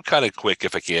go through kind of quick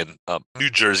if I can.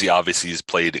 New Jersey obviously has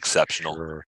played exceptional.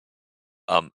 Sure.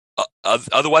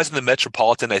 Otherwise in the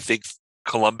Metropolitan, I think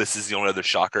Columbus is the only other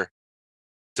shocker.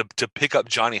 To pick up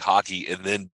Johnny Hockey and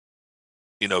then,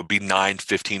 be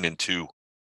 9-15-2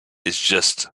 is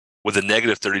just, with a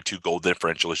negative 32 goal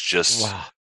differential, is just, wow.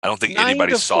 I don't think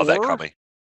anybody saw that coming.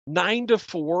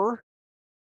 9-4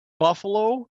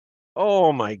 Buffalo.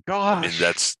 Oh my gosh. I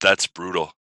mean, that's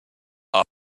brutal.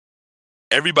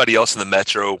 Everybody else in the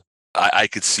Metro, I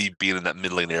could see being in that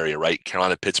middling area, right?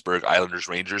 Carolina, Pittsburgh, Islanders,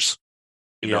 Rangers,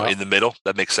 in the middle.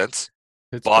 That makes sense.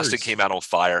 Boston came out on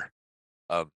fire.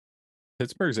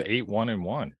 Pittsburgh's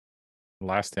 8-1-1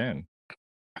 last 10.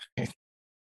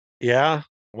 Yeah,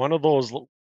 one of those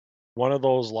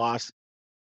lost.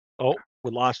 Oh,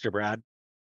 we lost you, Brad.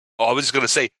 Oh, I was just going to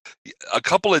say, a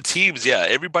couple of teams, yeah,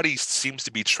 everybody seems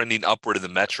to be trending upward in the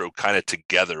Metro kind of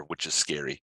together, which is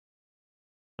scary.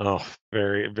 Oh,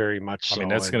 very, very much so. I mean,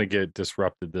 that's going to get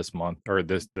disrupted this month or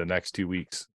the next 2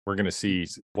 weeks. We're going to see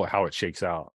how it shakes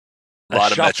out. A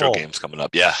lot of Metro games coming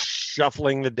up, yeah.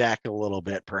 Shuffling the deck a little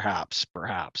bit, perhaps.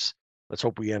 Let's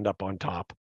hope we end up on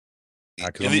top.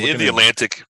 In the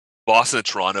Atlantic, Boston and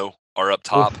Toronto are up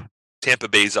top. Oof. Tampa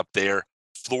Bay's up there.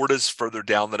 Florida's further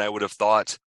down than I would have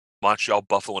thought. Montreal,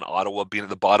 Buffalo, and Ottawa being at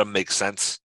the bottom makes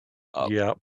sense.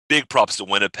 Yep. Big props to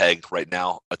Winnipeg right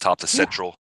now atop the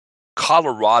Central.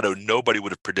 Colorado, nobody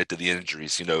would have predicted the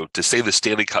injuries. To say the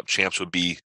Stanley Cup champs would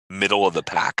be middle of the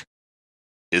pack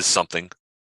is something.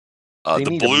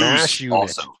 The Blues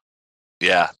also.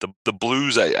 Yeah, the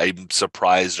Blues, I'm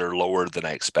surprised are lower than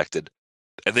I expected.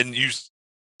 And then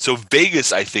so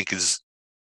Vegas, I think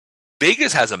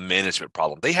Vegas has a management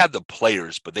problem. They had the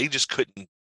players, but they just couldn't.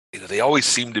 They always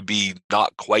seem to be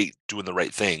not quite doing the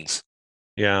right things.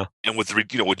 Yeah. And with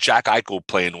Jack Eichel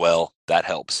playing well, that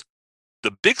helps.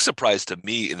 The big surprise to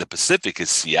me in the Pacific is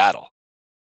Seattle.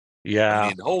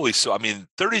 Yeah.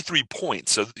 33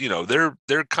 points. So,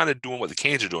 they're kind of doing what the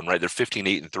Canes are doing, right? They're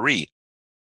 15-8-3,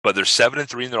 but they're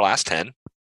 7-3 in their last 10,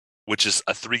 which is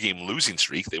a 3-game losing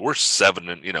streak. They were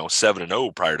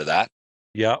 7-0 prior to that.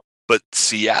 Yeah. But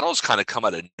Seattle's kind of come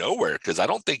out of nowhere, because I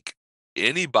don't think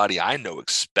anybody I know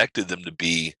expected them to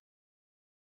be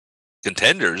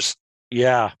contenders.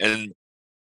 Yeah. And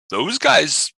those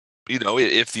guys,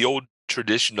 if the old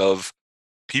tradition of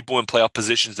people in playoff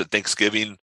positions at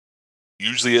Thanksgiving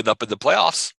usually end up in the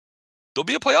playoffs, they'll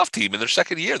be a playoff team in their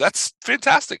second year. That's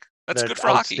fantastic. That's good for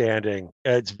hockey. Outstanding.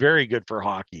 It's very good for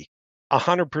hockey.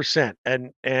 100%.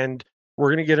 And we're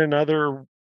going to get another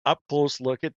up close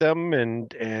look at them, and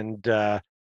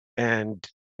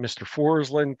Mr.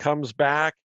 Forsland comes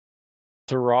back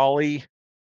to Raleigh.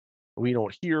 We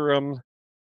don't hear him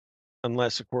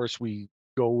unless, of course, we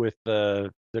go with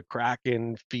the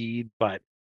Kraken feed. But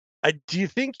do you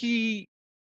think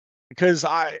because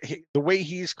the way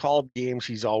he's called games,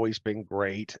 he's always been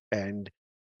great and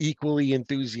equally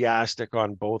enthusiastic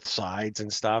on both sides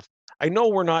and stuff. I know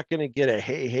we're not going to get a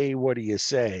hey, what do you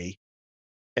say?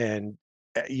 And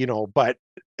but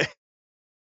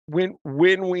when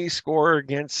we score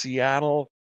against Seattle,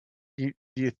 do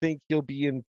you think he'll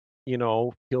be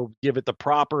he'll give it the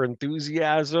proper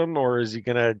enthusiasm, or is he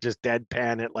gonna just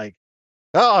deadpan it like,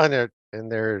 oh,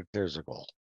 there's a goal.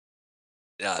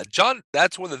 John,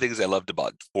 that's one of the things I loved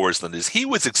about Forsland is he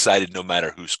was excited no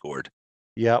matter who scored.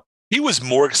 Yep. He was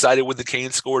more excited when the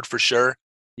Canes scored for sure.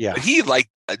 Yeah.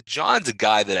 But John's a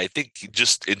guy that I think he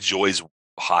just enjoys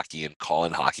hockey and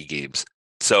calling hockey games.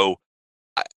 So,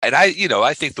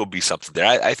 I think there'll be something there.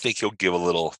 I think he'll give a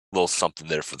little something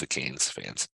there for the Canes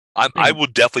fans. I will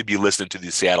definitely be listening to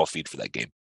the Seattle feed for that game.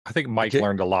 I think Mike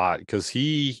learned a lot because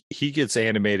he gets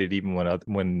animated even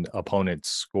when opponents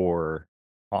score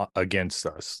against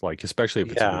us, like especially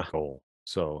if it's a good goal.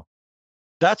 So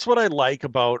that's what I like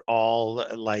about all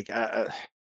the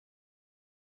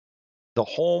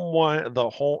home one, the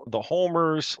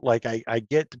homers. Like I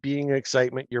get being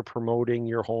excitement, you're promoting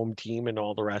your home team and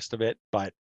all the rest of it,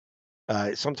 but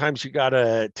sometimes you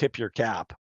gotta tip your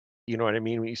cap. You know what I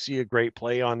mean? When you see a great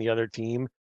play on the other team,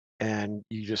 and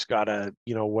you just gotta,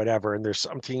 whatever. And there's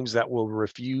some teams that will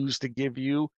refuse to give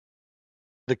you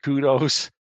the kudos.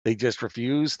 They just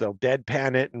refuse. They'll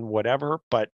deadpan it and whatever.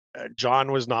 But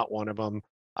John was not one of them.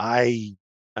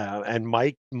 And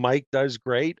Mike does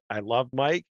great. I love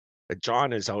Mike, but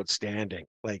John is outstanding.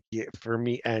 Like for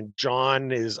me, and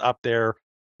John is up there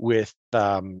with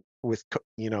Chuck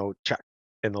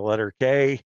and the letter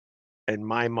K in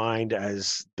my mind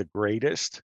as the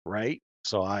greatest, right?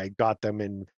 So I got them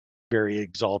in very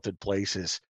exalted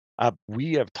places.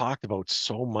 We have talked about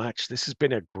so much. This has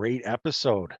been a great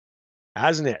episode,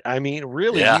 hasn't it? I mean,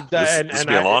 really, yeah, we've done. This will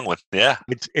be a long one. Yeah,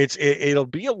 it'll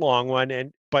be a long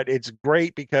one, but it's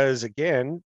great because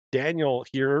again, Daniel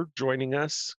here joining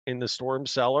us in the Storm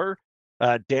Cellar.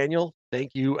 Daniel,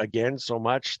 thank you again so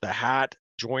much. The Hat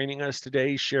joining us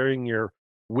today, sharing your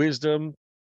wisdom,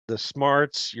 the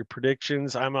smarts, your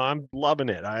predictions. I'm loving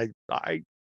it.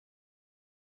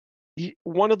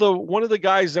 One of the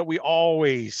guys that we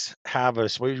always have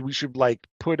we should like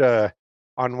put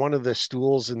on one of the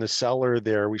stools in the cellar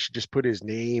there, we should just put his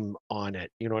name on it.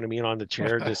 You know what I mean? On the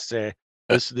chair, just say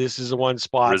this is the one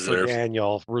spot for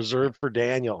Daniel, reserved for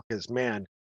Daniel, because man,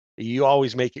 you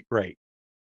always make it great.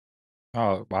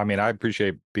 Oh, I mean, I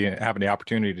appreciate having the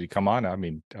opportunity to come on. I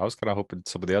mean, I was kind of hoping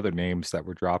some of the other names that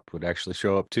were dropped would actually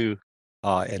show up too.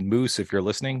 And Moose, if you're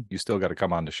listening, you still got to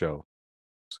come on the show.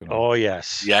 Oh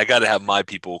yes. Yeah, I got to have my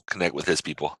people connect with his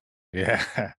people.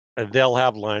 Yeah. They'll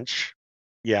have lunch.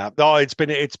 Yeah. No, it's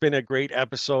been a great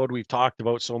episode. We've talked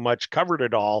about so much, covered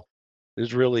it all.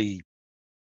 There's really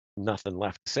nothing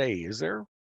left to say, is there?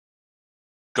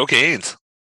 Go Canes.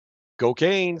 Go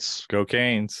Canes. Go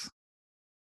Canes.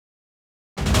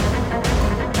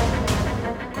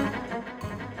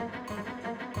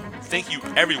 Thank you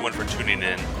everyone for tuning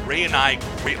in. Ray and I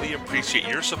greatly appreciate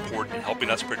your support in helping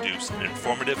us produce an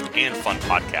informative and fun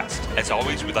podcast. As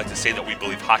always, we'd like to say that we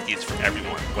believe hockey is for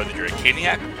everyone. Whether you're a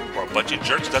Caniac or a bunch of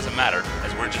jerks, doesn't matter,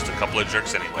 as we're just a couple of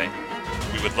jerks anyway.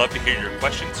 We would love to hear your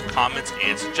questions, comments,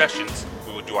 and suggestions.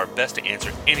 We will do our best to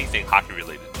answer anything hockey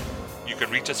related. You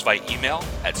can reach us via email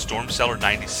at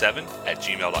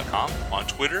stormcellar97@gmail.com. On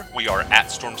Twitter, we are at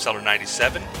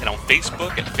stormcellar97, and on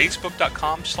Facebook at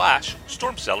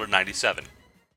facebook.com/stormcellar97.